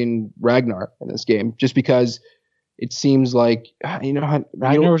rather seen Ragnar in this game, just because it seems like Ragnar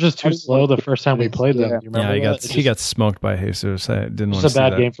was just too slow the first time we played them. Yeah, he got smoked by Jesus. I didn't want to see that.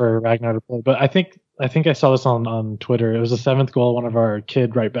 It's a bad game for Ragnar to play. But I think I saw this on Twitter. It was the 7th goal one of our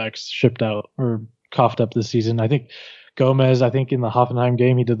kid right backs shipped out or coughed up this season. I think Gomez, in the Hoffenheim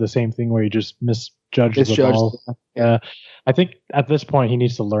game, he did the same thing where he just misjudged the ball. Yeah, I think at this point he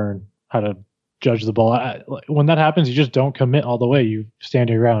needs to learn how to judge the ball. When that happens, you just don't commit all the way. You stand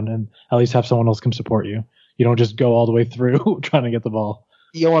your ground and at least have someone else come support you. You don't just go all the way through trying to get the ball.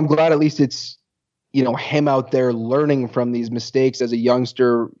 I'm glad at least it's, him out there learning from these mistakes as a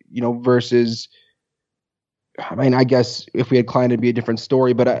youngster, versus, I guess if we had Klein, it'd be a different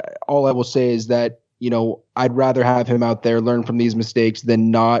story. But all I will say is that, I'd rather have him out there learn from these mistakes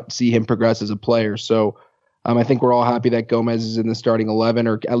than not see him progress as a player. So I think we're all happy that Gomez is in the starting 11,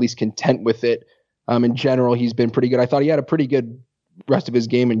 or at least content with it. In general, he's been pretty good. I thought he had a pretty good rest of his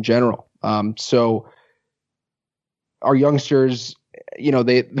game in general. So our youngsters,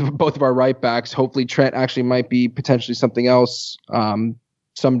 they both of our right backs, hopefully Trent actually might be potentially something else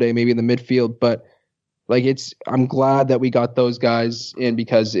someday, maybe in the midfield. But I'm glad that we got those guys in,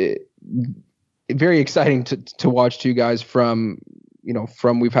 because very exciting to watch 2 guys from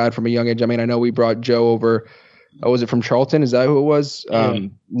we've had from a young age. I know we brought Joe over. Was it from Charlton? Is that who it was? Yeah.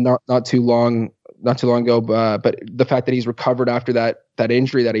 Not too long ago. But the fact that he's recovered after that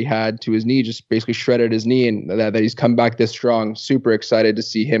injury that he had to his knee, just basically shredded his knee, and that he's come back this strong. Super excited to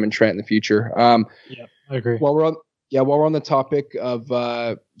see him and Trent in the future. Yeah, I agree. While we're on the topic of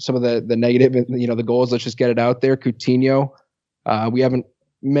some of the negative, the goals, let's just get it out there. Coutinho, we haven't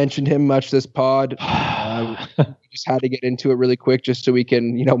mentioned him much this pod. We just had to get into it really quick just so we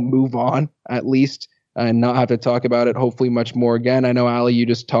can, move on at least and not have to talk about it hopefully much more again. I know, Ali, you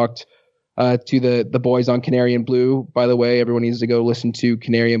just talked to the boys on Canary and Blue. By the way, everyone needs to go listen to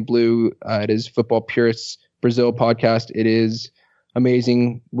Canary and Blue. It is Football Purists Brazil podcast. It is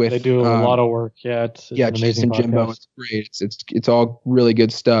amazing. They do a lot of work. Yeah, it's an amazing podcast. Jimbo, it's great. It's all really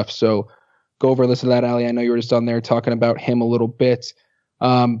good stuff. So go over and listen to that, Ali. I know you were just on there talking about him a little bit.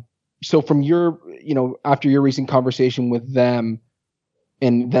 So from your, after your recent conversation with them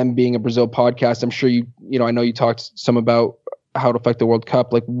and them being a Brazil podcast, I'm sure I know you talked some about how it affect the World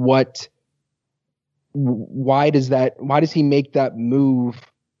Cup. Like why does he make that move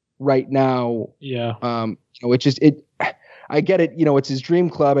right now? Yeah. I get it. It's his dream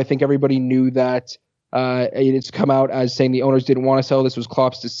club. I think everybody knew that. It's come out as saying the owners didn't want to sell. This was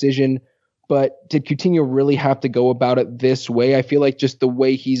Klopp's decision. but did Coutinho really have to go about it this way? I feel like just the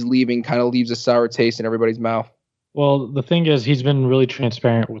way he's leaving kind of leaves a sour taste in everybody's mouth. Well, the thing is, he's been really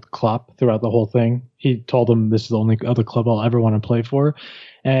transparent with Klopp throughout the whole thing. He told him this is the only other club I'll ever want to play for.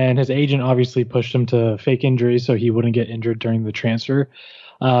 And his agent obviously pushed him to fake injuries so he wouldn't get injured during the transfer.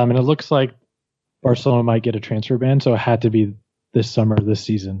 And it looks like Barcelona might get a transfer ban, so it had to be this summer, this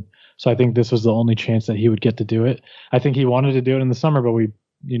season. So I think this was the only chance that he would get to do it. I think he wanted to do it in the summer, but we,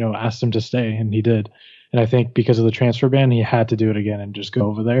 asked him to stay, and he did. And I think because of the transfer ban, he had to do it again and just go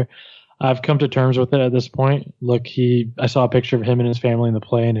over there. I've come to terms with it at this point. Look, I saw a picture of him and his family in the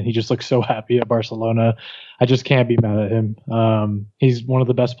plane, and he just looks so happy at Barcelona. I just can't be mad at him. He's one of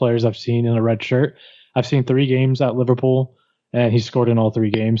the best players I've seen in a red shirt. I've seen 3 games at Liverpool, and he scored in all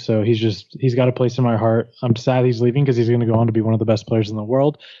 3 games. So he's got a place in my heart. I'm sad he's leaving because he's going to go on to be one of the best players in the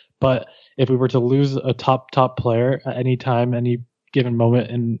world. But if we were to lose a top player at any time, any given moment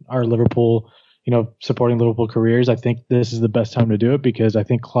in our Liverpool, supporting Liverpool careers, I think this is the best time to do it because I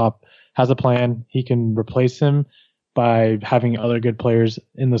think Klopp has a plan. He can replace him by having other good players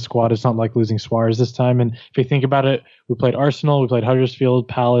in the squad. It's not like losing Suarez this time. And if you think about it, we played Arsenal, we played Huddersfield,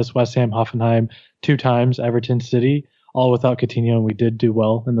 Palace, West Ham, Hoffenheim 2 times, Everton, City, all without Coutinho, and we did do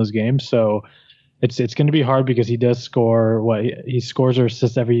well in those games. So it's going to be hard because he does score he scores or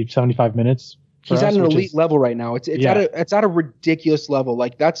assists every 75 minutes. He's at an elite level right now. It's at a ridiculous level.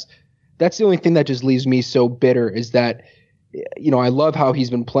 Like that's the only thing that just leaves me so bitter is that, I love how he's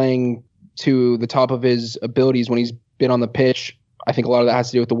been playing to the top of his abilities when he's been on the pitch. I think a lot of that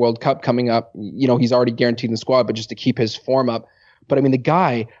has to do with the World Cup coming up. He's already guaranteed in the squad, but just to keep his form up. But I mean, the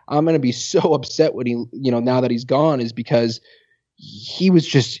guy, I'm going to be so upset when he, now that he's gone, is because he was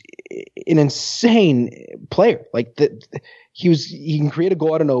just an insane player. Like he can create a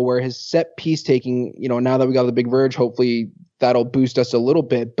goal out of nowhere. His set piece taking, now that we got the big Verge, hopefully that'll boost us a little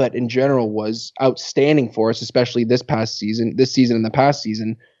bit, but in general was outstanding for us, especially this season and the past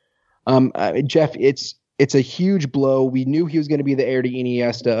season. Jeff, it's a huge blow. We knew he was going to be the heir to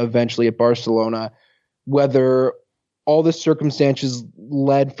Iniesta eventually at Barcelona. Whether all the circumstances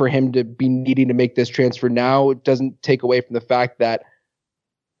led for him to be needing to make this transfer now, it doesn't take away from the fact that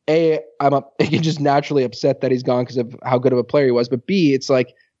I'm just naturally upset that he's gone because of how good of a player he was. But B, it's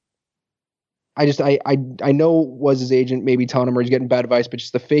like, I know was his agent maybe telling him or he's getting bad advice, but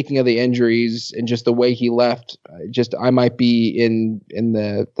just the faking of the injuries and just the way he left, I might be in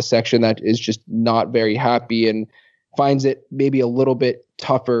the section that is just not very happy and finds it maybe a little bit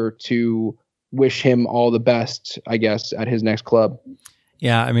tougher to wish him all the best, I guess, at his next club.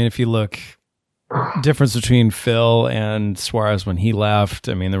 Yeah, I mean, if you look, difference between Phil and Suarez when he left,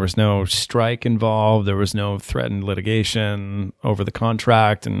 I mean, there was no strike involved. There was no threatened litigation over the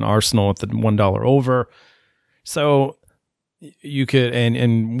contract and Arsenal with the $1 over. So you could,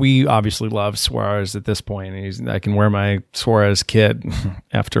 and we obviously love Suarez at this point. I can wear my Suarez kit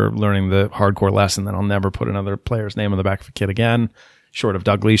after learning the hardcore lesson that I'll never put another player's name on the back of a kit again, short of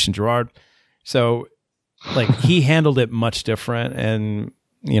Dalglish and Gerrard. So like he handled it much different. And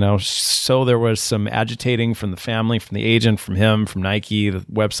so there was some agitating from the family, from the agent, from him, from Nike, the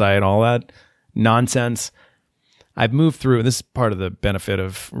website, all that nonsense. I've moved through, and this is part of the benefit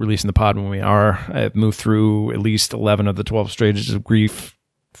of releasing the pod when we are, I've moved through at least 11 of the 12 stages of grief,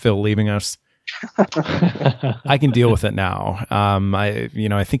 Phil leaving us. I can deal with it now.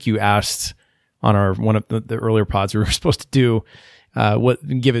 I think you asked on one of the earlier pods we were supposed to do,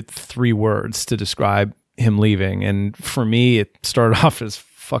 give it 3 words to describe him leaving. And for me, it started off as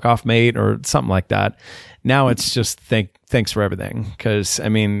fuck off, mate, or something like that. Now it's just thanks for everything. Because, I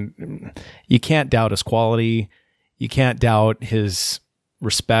mean, you can't doubt his quality. You can't doubt his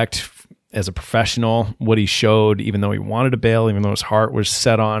respect as a professional, what he showed, even though he wanted to bail, even though his heart was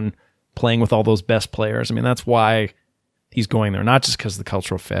set on playing with all those best players. I mean, that's why he's going there, not just because of the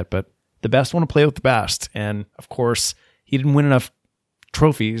cultural fit, but the best want to play with the best. And, of course, he didn't win enough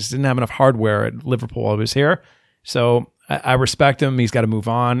trophies, didn't have enough hardware at Liverpool while he was here. So I respect him. He's got to move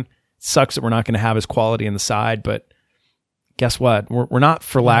on. It sucks that we're not going to have his quality in the side, but guess what? We're not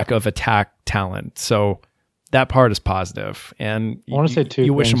for lack of attack talent. So that part is positive. And I want to say 2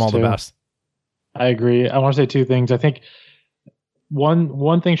 you wish things him all too. the best. I agree. I want to say 2 things. I think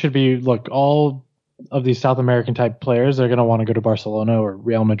one thing should be, look, all of these South American type players, they're going to want to go to Barcelona or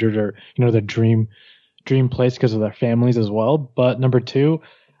Real Madrid or, their dream place because of their families as well. But number 2,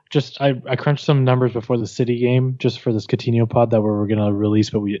 I crunched some numbers before the City game just for this Coutinho pod that we were going to release,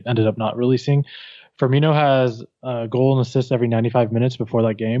 but we ended up not releasing. Firmino has a goal and assist every 95 minutes before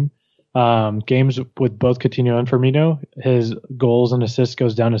that game. Games with both Coutinho and Firmino, his goals and assists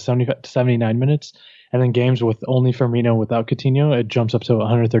goes down to 79 minutes. And then games with only Firmino without Coutinho, it jumps up to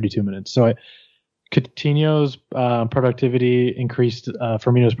 132 minutes. So Coutinho's productivity increased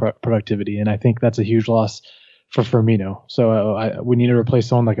Firmino's productivity, and I think that's a huge loss for Firmino. So we need to replace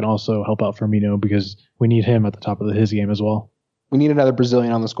someone that can also help out Firmino, because we need him at the top of his game as well. We need another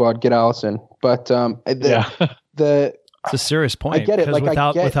Brazilian on the squad. Get Allison. But it's a serious point. I get it. Like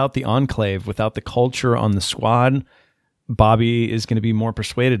without the enclave, without the culture on the squad, Bobby is going to be more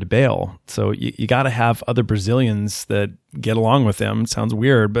persuaded to bail. So you got to have other Brazilians that get along with him. It sounds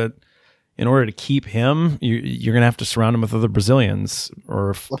weird, but in order to keep him, you're going to have to surround him with other Brazilians.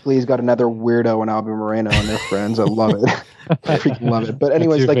 Luckily, he's got another weirdo and Alvin Moreno and their friends. I love it. I freaking love it. But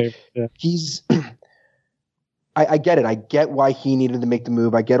anyways, he's. I get it. I get why he needed to make the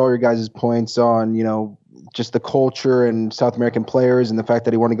move. I get all your guys' points on, just the culture and South American players and the fact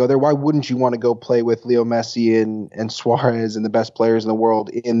that he wanted to go there. Why wouldn't you want to go play with Leo Messi and Suarez and the best players in the world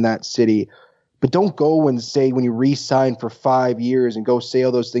in that city? But don't go and say when you re-sign for 5 years and go say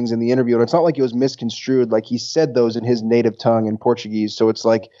all those things in the interview. And it's not like it was misconstrued. Like, he said those in his native tongue in Portuguese. So it's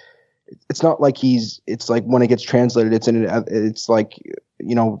like, it's not like it's like when it gets translated, it's like,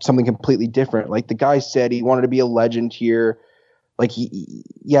 something completely different. Like, the guy said he wanted to be a legend here. Like, he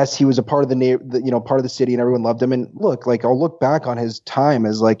was a part of part of the city, and everyone loved him. And look, like, I'll look back on his time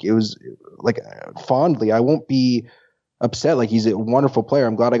as like, it was like fondly. I won't be upset. Like, he's a wonderful player.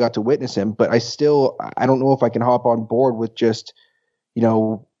 I'm glad I got to witness him, but I don't know if I can hop on board with just,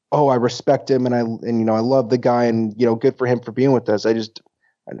 I respect him and I love the guy, and, good for him for being with us. I just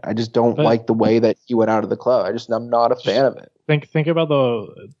don't like the way that he went out of the club. I'm not a fan of it. Think about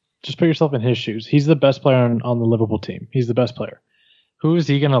just put yourself in his shoes. He's the best player on the Liverpool team. He's the best player. Who is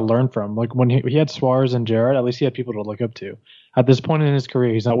he going to learn from? Like, when he had Suarez and Gerrard, at least he had people to look up to. At this point in his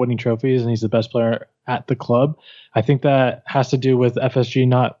career, he's not winning trophies, and he's the best player at the club. I think that has to do with FSG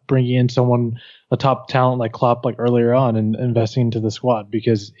not bringing in a top talent like Klopp, like earlier on, and investing into the squad,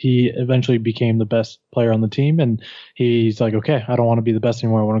 because he eventually became the best player on the team, and he's like, okay, I don't want to be the best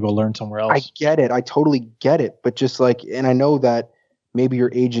anymore. I want to go learn somewhere else. I get it. I totally get it. But just like, and I know that maybe your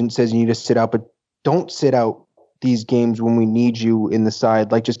agent says you need to sit out, but don't sit out these games when we need you in the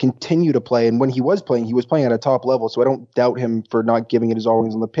side. Like, just continue to play. And when he was playing at a top level. So I don't doubt him for not giving it his all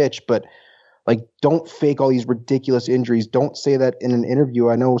on the pitch, but like, don't fake all these ridiculous injuries. Don't say that in an interview.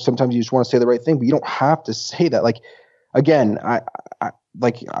 I know sometimes you just want to say the right thing, but you don't have to say that. Like, again, I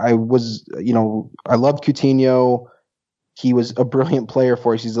loved Coutinho. He was a brilliant player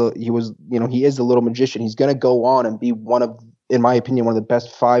for us. He is a little magician. He's going to go on and be in my opinion, one of the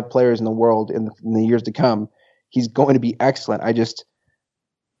best 5 players in the world in the years to come. He's going to be excellent. I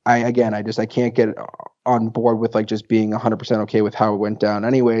can't get on board with like just being 100% okay with how it went down.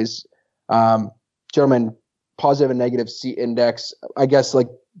 Anyways, gentlemen, positive and negative seat index, I guess, like,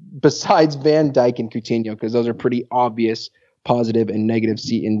 besides Van Dijk and Coutinho, because those are pretty obvious positive and negative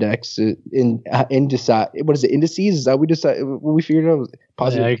seat index what is it? Indices? Is that what we figured out?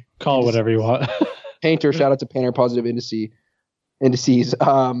 Positive. Yeah, call it whatever you want. Painter, shout out to Painter, positive indices.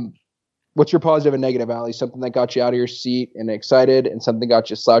 What's your positive and negative, Ali? Something that got you out of your seat and excited, and something got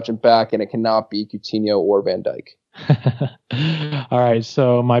you slouching back, and it cannot be Coutinho or Van Dijk. All right,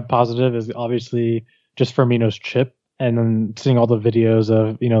 so my positive is obviously just Firmino's chip, and then seeing all the videos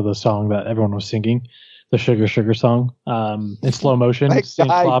of the song that everyone was singing, the Sugar Sugar song, in slow motion.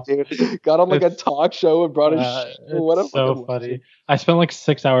 Dude, got on like a talk show and brought it's so funny. I spent like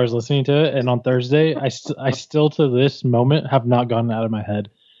 6 hours listening to it, and on Thursday, I still to this moment have not gotten out of my head.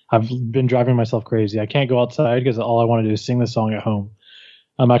 I've been driving myself crazy. I can't go outside because all I want to do is sing this song at home.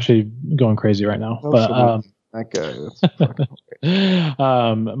 I'm actually going crazy right now. That guy.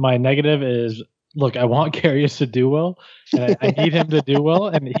 That's my negative is, look, I want Karius to do well, and I need him to do well,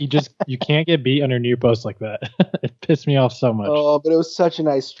 and you can't get beat under near post like that. It pissed me off so much. Oh, but it was such a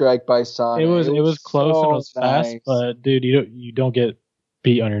nice strike by Son. It was close and it was fast, but dude, you don't get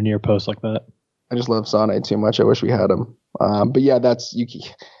beat under near post like that. I just love Sane too much. I wish we had him. But yeah, you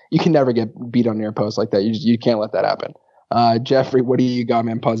can never get beat on near post like that. You can't let that happen. Jeffrey, what do you got,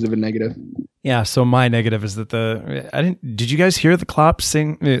 man? Positive and negative? Yeah, so my negative is that did you guys hear the Klopp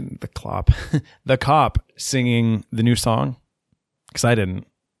sing the cop singing the new song? Because I didn't.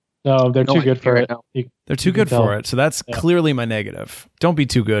 No, they're too good for it. They're too good for it. So that's clearly my negative. Don't be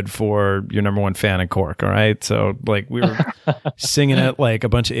too good for your number one fan in Cork, all right? So like we were singing it like a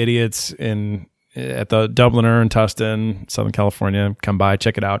bunch of idiots at the Dubliner in Tustin, Southern California. Come by,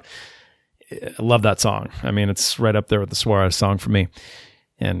 check it out. I love that song. I mean, it's right up there with the Suarez song for me.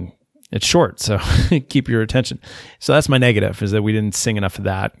 And it's short, so keep your attention. So that's my negative, is that we didn't sing enough of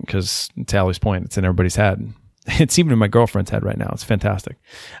that, because to Allie's point, it's in everybody's head. It's even in my girlfriend's head right now. It's fantastic.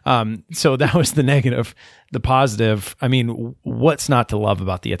 So that was the negative. The positive, I mean, what's not to love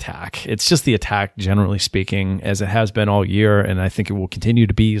about the attack? It's just the attack, generally speaking, as it has been all year, and I think it will continue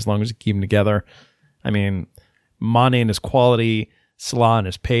to be as long as we keep them together. I mean, Mane and his quality, Salah and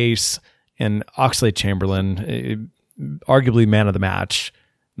his pace, and Oxlade-Chamberlain, arguably man of the match.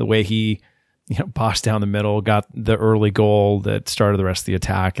 The way he bossed down the middle, got the early goal that started the rest of the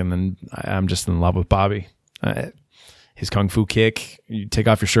attack, and then I'm just in love with Bobby. His kung fu kick, you take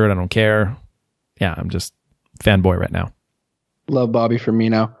off your shirt, I don't care. Yeah, I'm just fanboy right now. Love Bobby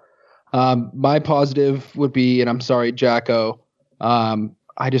Firmino. My positive would be, and I'm sorry, Jacko,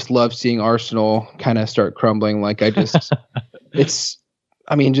 I just love seeing Arsenal kind of start crumbling. Like just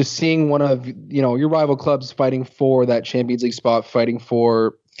seeing one of, your rival clubs fighting for that Champions League spot, fighting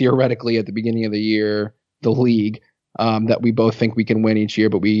for, theoretically at the beginning of the year, the league, that we both think we can win each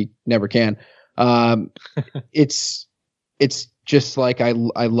year, but we never can. It's just like I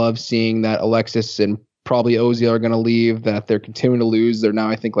love seeing that Alexis and probably Ozil are going to leave, that they're continuing to lose. They're now,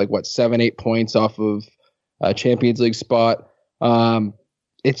 I think, 7-8 points off of a Champions League spot.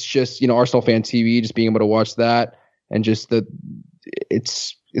 It's just, Arsenal fan TV, just being able to watch that, and just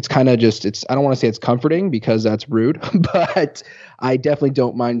it's kind of just, I don't want to say it's comforting, because that's rude, but I definitely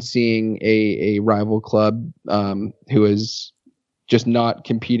don't mind seeing a rival club who is just not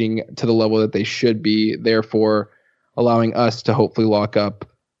competing to the level that they should be, therefore allowing us to hopefully lock up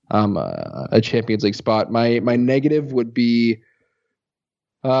a Champions League spot. My negative would be,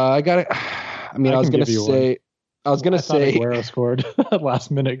 I was going to say Aguero scored a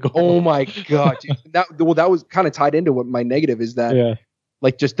last minute goal. Oh my God. Dude. That was kind of tied into what my negative is, that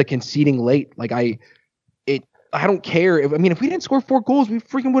just the conceding late. I don't care if we didn't score 4 goals, we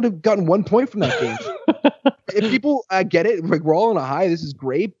freaking would have gotten 1 point from that game. If people get it, we're all on a high. This is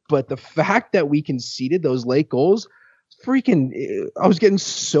great, but the fact that we conceded those late goals, I was getting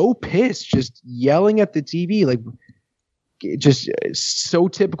so pissed, just yelling at the TV, just so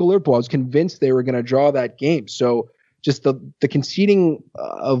typical Liverpool. I was convinced they were going to draw that game. So just the conceding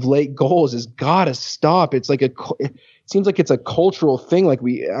of late goals has got to stop. It seems like it's a cultural thing.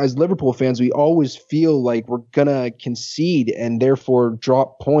 We, as Liverpool fans, we always feel like we're going to concede and therefore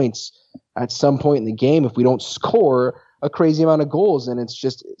drop points at some point in the game if we don't score a crazy amount of goals. And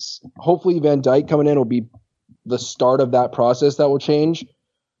it's hopefully Van Dijk coming in will be the start of that process that will change.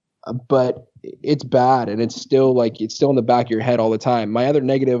 But it's bad, and it's still in the back of your head all the time. My other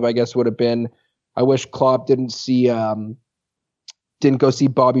negative, I guess, would have been, I wish Klopp didn't go see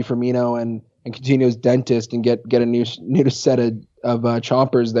Bobby Firmino and Coutinho's dentist and get a new set of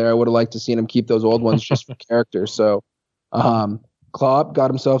chompers there. I would have liked to seen him keep those old ones just for character. So Klopp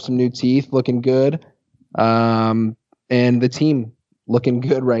got himself some new teeth, looking good, and the team looking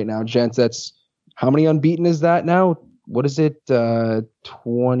good right now, gents. That's, how many unbeaten is that now? What is it?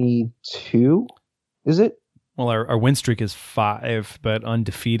 22? Is it? Well, our win streak is 5, but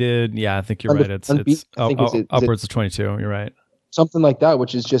undefeated. Yeah, I think you're right. It's upwards of 22. You're right. Something like that,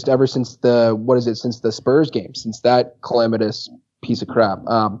 which is just ever since since the Spurs game, since that calamitous piece of crap.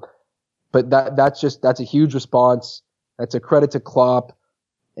 But that's a huge response. That's a credit to Klopp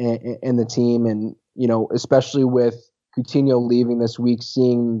and the team, and especially with Coutinho leaving this week,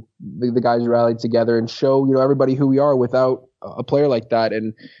 seeing the guys rallied together and show everybody who we are without a player like that.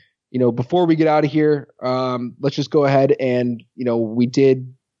 And before we get out of here, let's just go ahead and we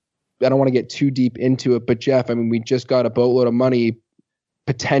did. I don't want to get too deep into it, but Jeff, we just got a boatload of money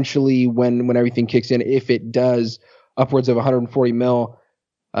potentially when everything kicks in, if it does, upwards of 140 mil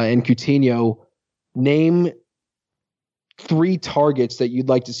in Coutinho. Name 3 targets that you'd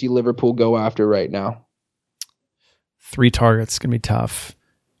like to see Liverpool go after right now. 3 targets can be tough,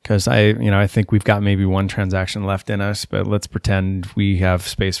 because I think we've got maybe 1 transaction left in us, but let's pretend we have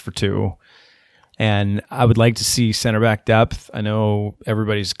space for 2. And I would like to see center back depth. I know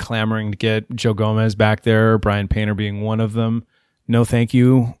everybody's clamoring to get Joe Gomez back there, Brian Painter being one of them. No, thank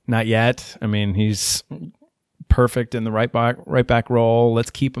you, not yet. He's perfect in the right back role. Let's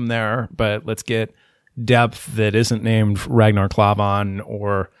keep him there, but let's get depth that isn't named Ragnar Klavan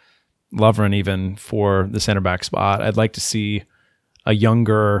or Lovren even for the center back spot. I'd like to see a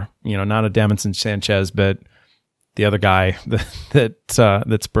younger, not a Davinson Sanchez, but the other guy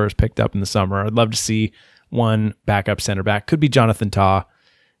that Spurs picked up in the summer. I'd love to see one backup center back. Could be Jonathan Tah.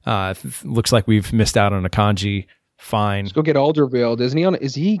 Looks like we've missed out on Akanji. Fine. Let's go get Alderweireld.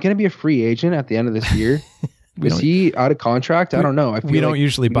 Is he going to be a free agent at the end of this year? Is he out of contract? I don't know. We don't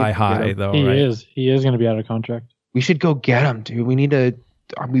usually buy high though. He is. He is going to be out of contract. We should go get him, dude. We need to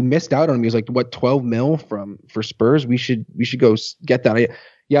we missed out on him. He was like, what, 12 mil for Spurs? We should go get that.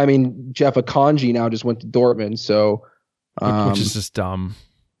 I mean, Jeff Akanji now just went to Dortmund, so which is just dumb.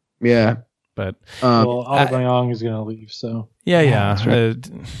 Yeah, but Aubameyang is going to leave. So yeah. Right.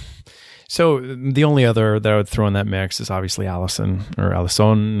 So the only other that I would throw in that mix is obviously Alisson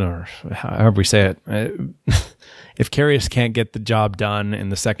or however we say it. If Karius can't get the job done in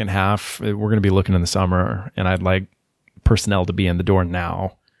the second half, we're going to be looking in the summer, and I'd like personnel to be in the door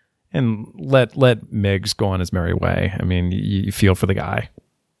now and let Miggs go on his merry way. I mean, you feel for the guy.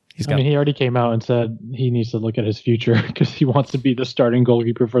 He already came out and said he needs to look at his future because he wants to be the starting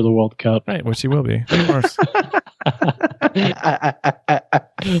goalkeeper for the World Cup. Right, which he will be, of course.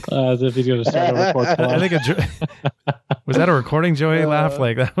 As if he's going to start a record club. I think was that a recording, Joey? Laugh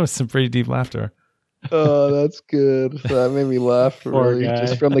like that was some pretty deep laughter. Oh, that's good. That made me laugh really,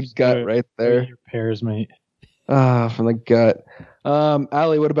 just from the gut right there. Your pears, mate. From the gut.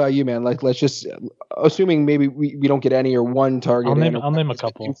 Ali, what about you, man? Like, let's just assuming maybe we don't get any or one target. I'll name a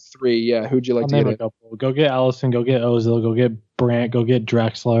couple. 3, yeah. Who'd you like to name get? A couple. Go get Alisson. Go get Ozil. Go get Brandt. Go get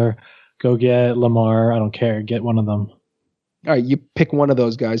Draxler. Go get Lamar. I don't care. Get one of them. All right, you pick one of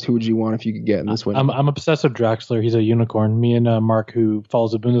those guys. Who would you want if you could get in this one? I'm obsessed with Draxler. He's a unicorn. Me and Mark, who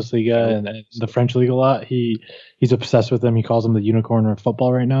follows the Bundesliga and the French league a lot, he's obsessed with him. He calls him the unicorn of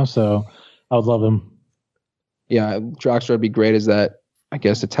football right now. So I would love him. Yeah, Draxler would be great as that, I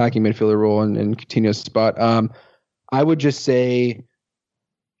guess, attacking midfielder role and continuous spot. I would just say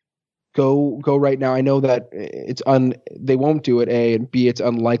go right now. I know that they won't do it, A, and B, it's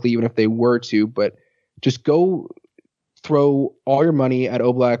unlikely even if they were to, but just go throw all your money at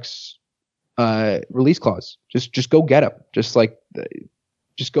Oblak's release clause. Just go get him. Just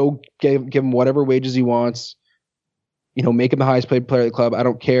go give him whatever wages he wants. Make him the highest paid player of the club. I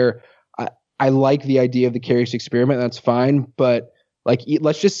don't care. I like the idea of the Karius experiment. That's fine. But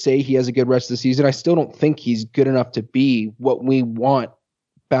let's just say he has a good rest of the season. I still don't think he's good enough to be what we want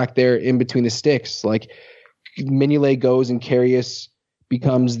back there in between the sticks. Like Mignolet goes and Karius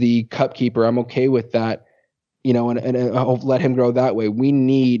becomes the cup keeper. I'm okay with that. And I'll let him grow that way. We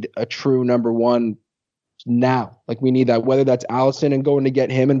need a true number one now. We need that, whether that's Alisson and going to get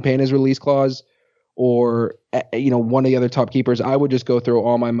him and paying his release clause, or one of the other top keepers. I would just go throw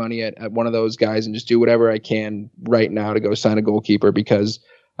all my money at one of those guys and just do whatever I can right now to go sign a goalkeeper, because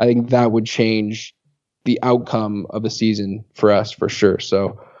I think that would change the outcome of the season for us for sure.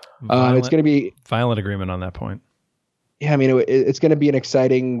 So it's going to be violent agreement on that point. Yeah, I mean, it's going to be an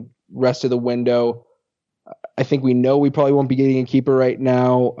exciting rest of the window. I think we probably won't be getting a keeper right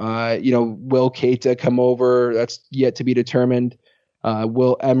now. Will Keita come over? That's yet to be determined.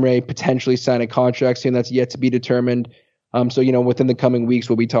 Will Emre potentially sign a contract soon? That's yet to be determined. So within the coming weeks,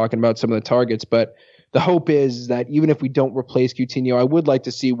 we'll be talking about some of the targets. But the hope is that even if we don't replace Coutinho, I would like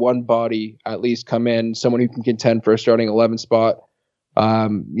to see one body at least come in, someone who can contend for a starting 11 spot.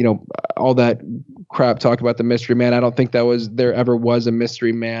 All that crap talk about the mystery man. I don't think there ever was a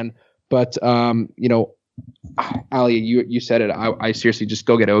mystery man. But Ali, you said it. I seriously just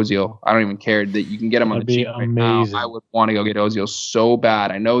go get Ozil. I don't even care that you can get him on the cheap right now. I would want to go get Ozil so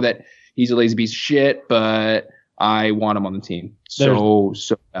bad. I know that he's a lazy piece of shit, but I want him on the team so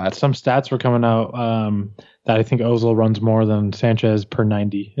bad. Some stats were coming out that I think Ozil runs more than Sanchez per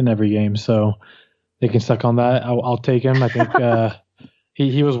 90 in every game, so they can suck on that. I'll take him. I think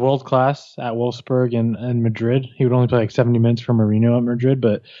he was world class at Wolfsburg and Madrid. He would only play 70 minutes for Mourinho at Madrid,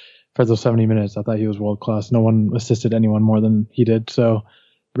 but for those 70 minutes, I thought he was world class. No one assisted anyone more than he did. So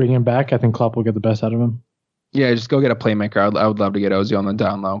bring him back. I think Klopp will get the best out of him. Yeah, just go get a playmaker. I would love to get Ozil on the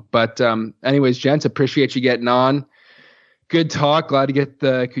down low. But anyways, gents, appreciate you getting on. Good talk. Glad to get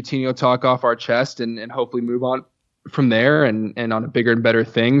the Coutinho talk off our chest and hopefully move on from there and on to bigger and better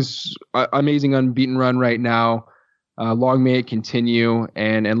things. Amazing unbeaten run right now. Long may it continue,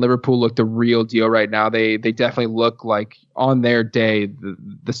 and Liverpool look the real deal right now. They definitely look like on their day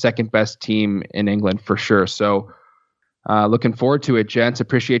the second best team in England for sure. So looking forward to it, gents.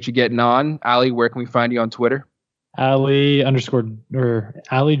 Appreciate you getting on. Ali, where can we find you on Twitter? Ali_FP.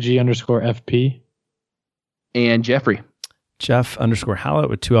 And Jeffrey. Jeff_Hallett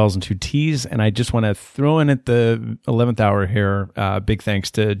with 2 L's and 2 T's. And I just want to throw in at the 11th hour here, big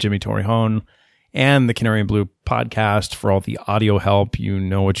thanks to Jimmy Torrejon and the Canary and Blue podcast for all the audio help. You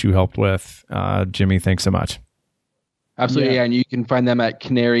know what you helped with. Jimmy, thanks so much. Absolutely. Yeah. And you can find them at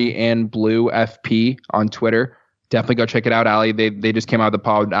Canary and Blue FP on Twitter. Definitely go check it out, Ali. They just came out of the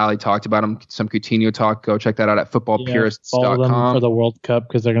pod. Ali talked about them, some Coutinho talk. Go check that out at footballpurists.com. Follow them for the World Cup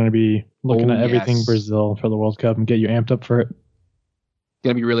because they're going to be looking at everything Brazil for the World Cup and get you amped up for it.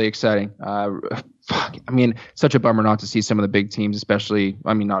 going to be really exciting. Such a bummer not to see some of the big teams, especially,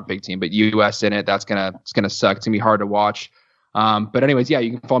 not big team, but US in it. It's going to suck. It's going to be hard to watch. But anyways, yeah,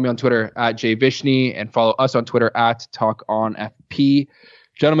 you can follow me on Twitter at jvishny and follow us on Twitter at talkonfp.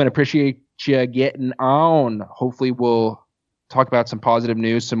 Gentlemen, appreciate you getting on. Hopefully we'll talk about some positive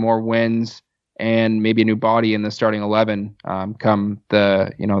news, some more wins, and maybe a new body in the starting 11 come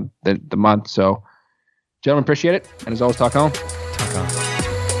the month. So, gentlemen, appreciate it. And as always, talk on. Talk on.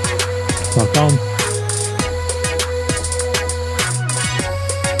 Talk on.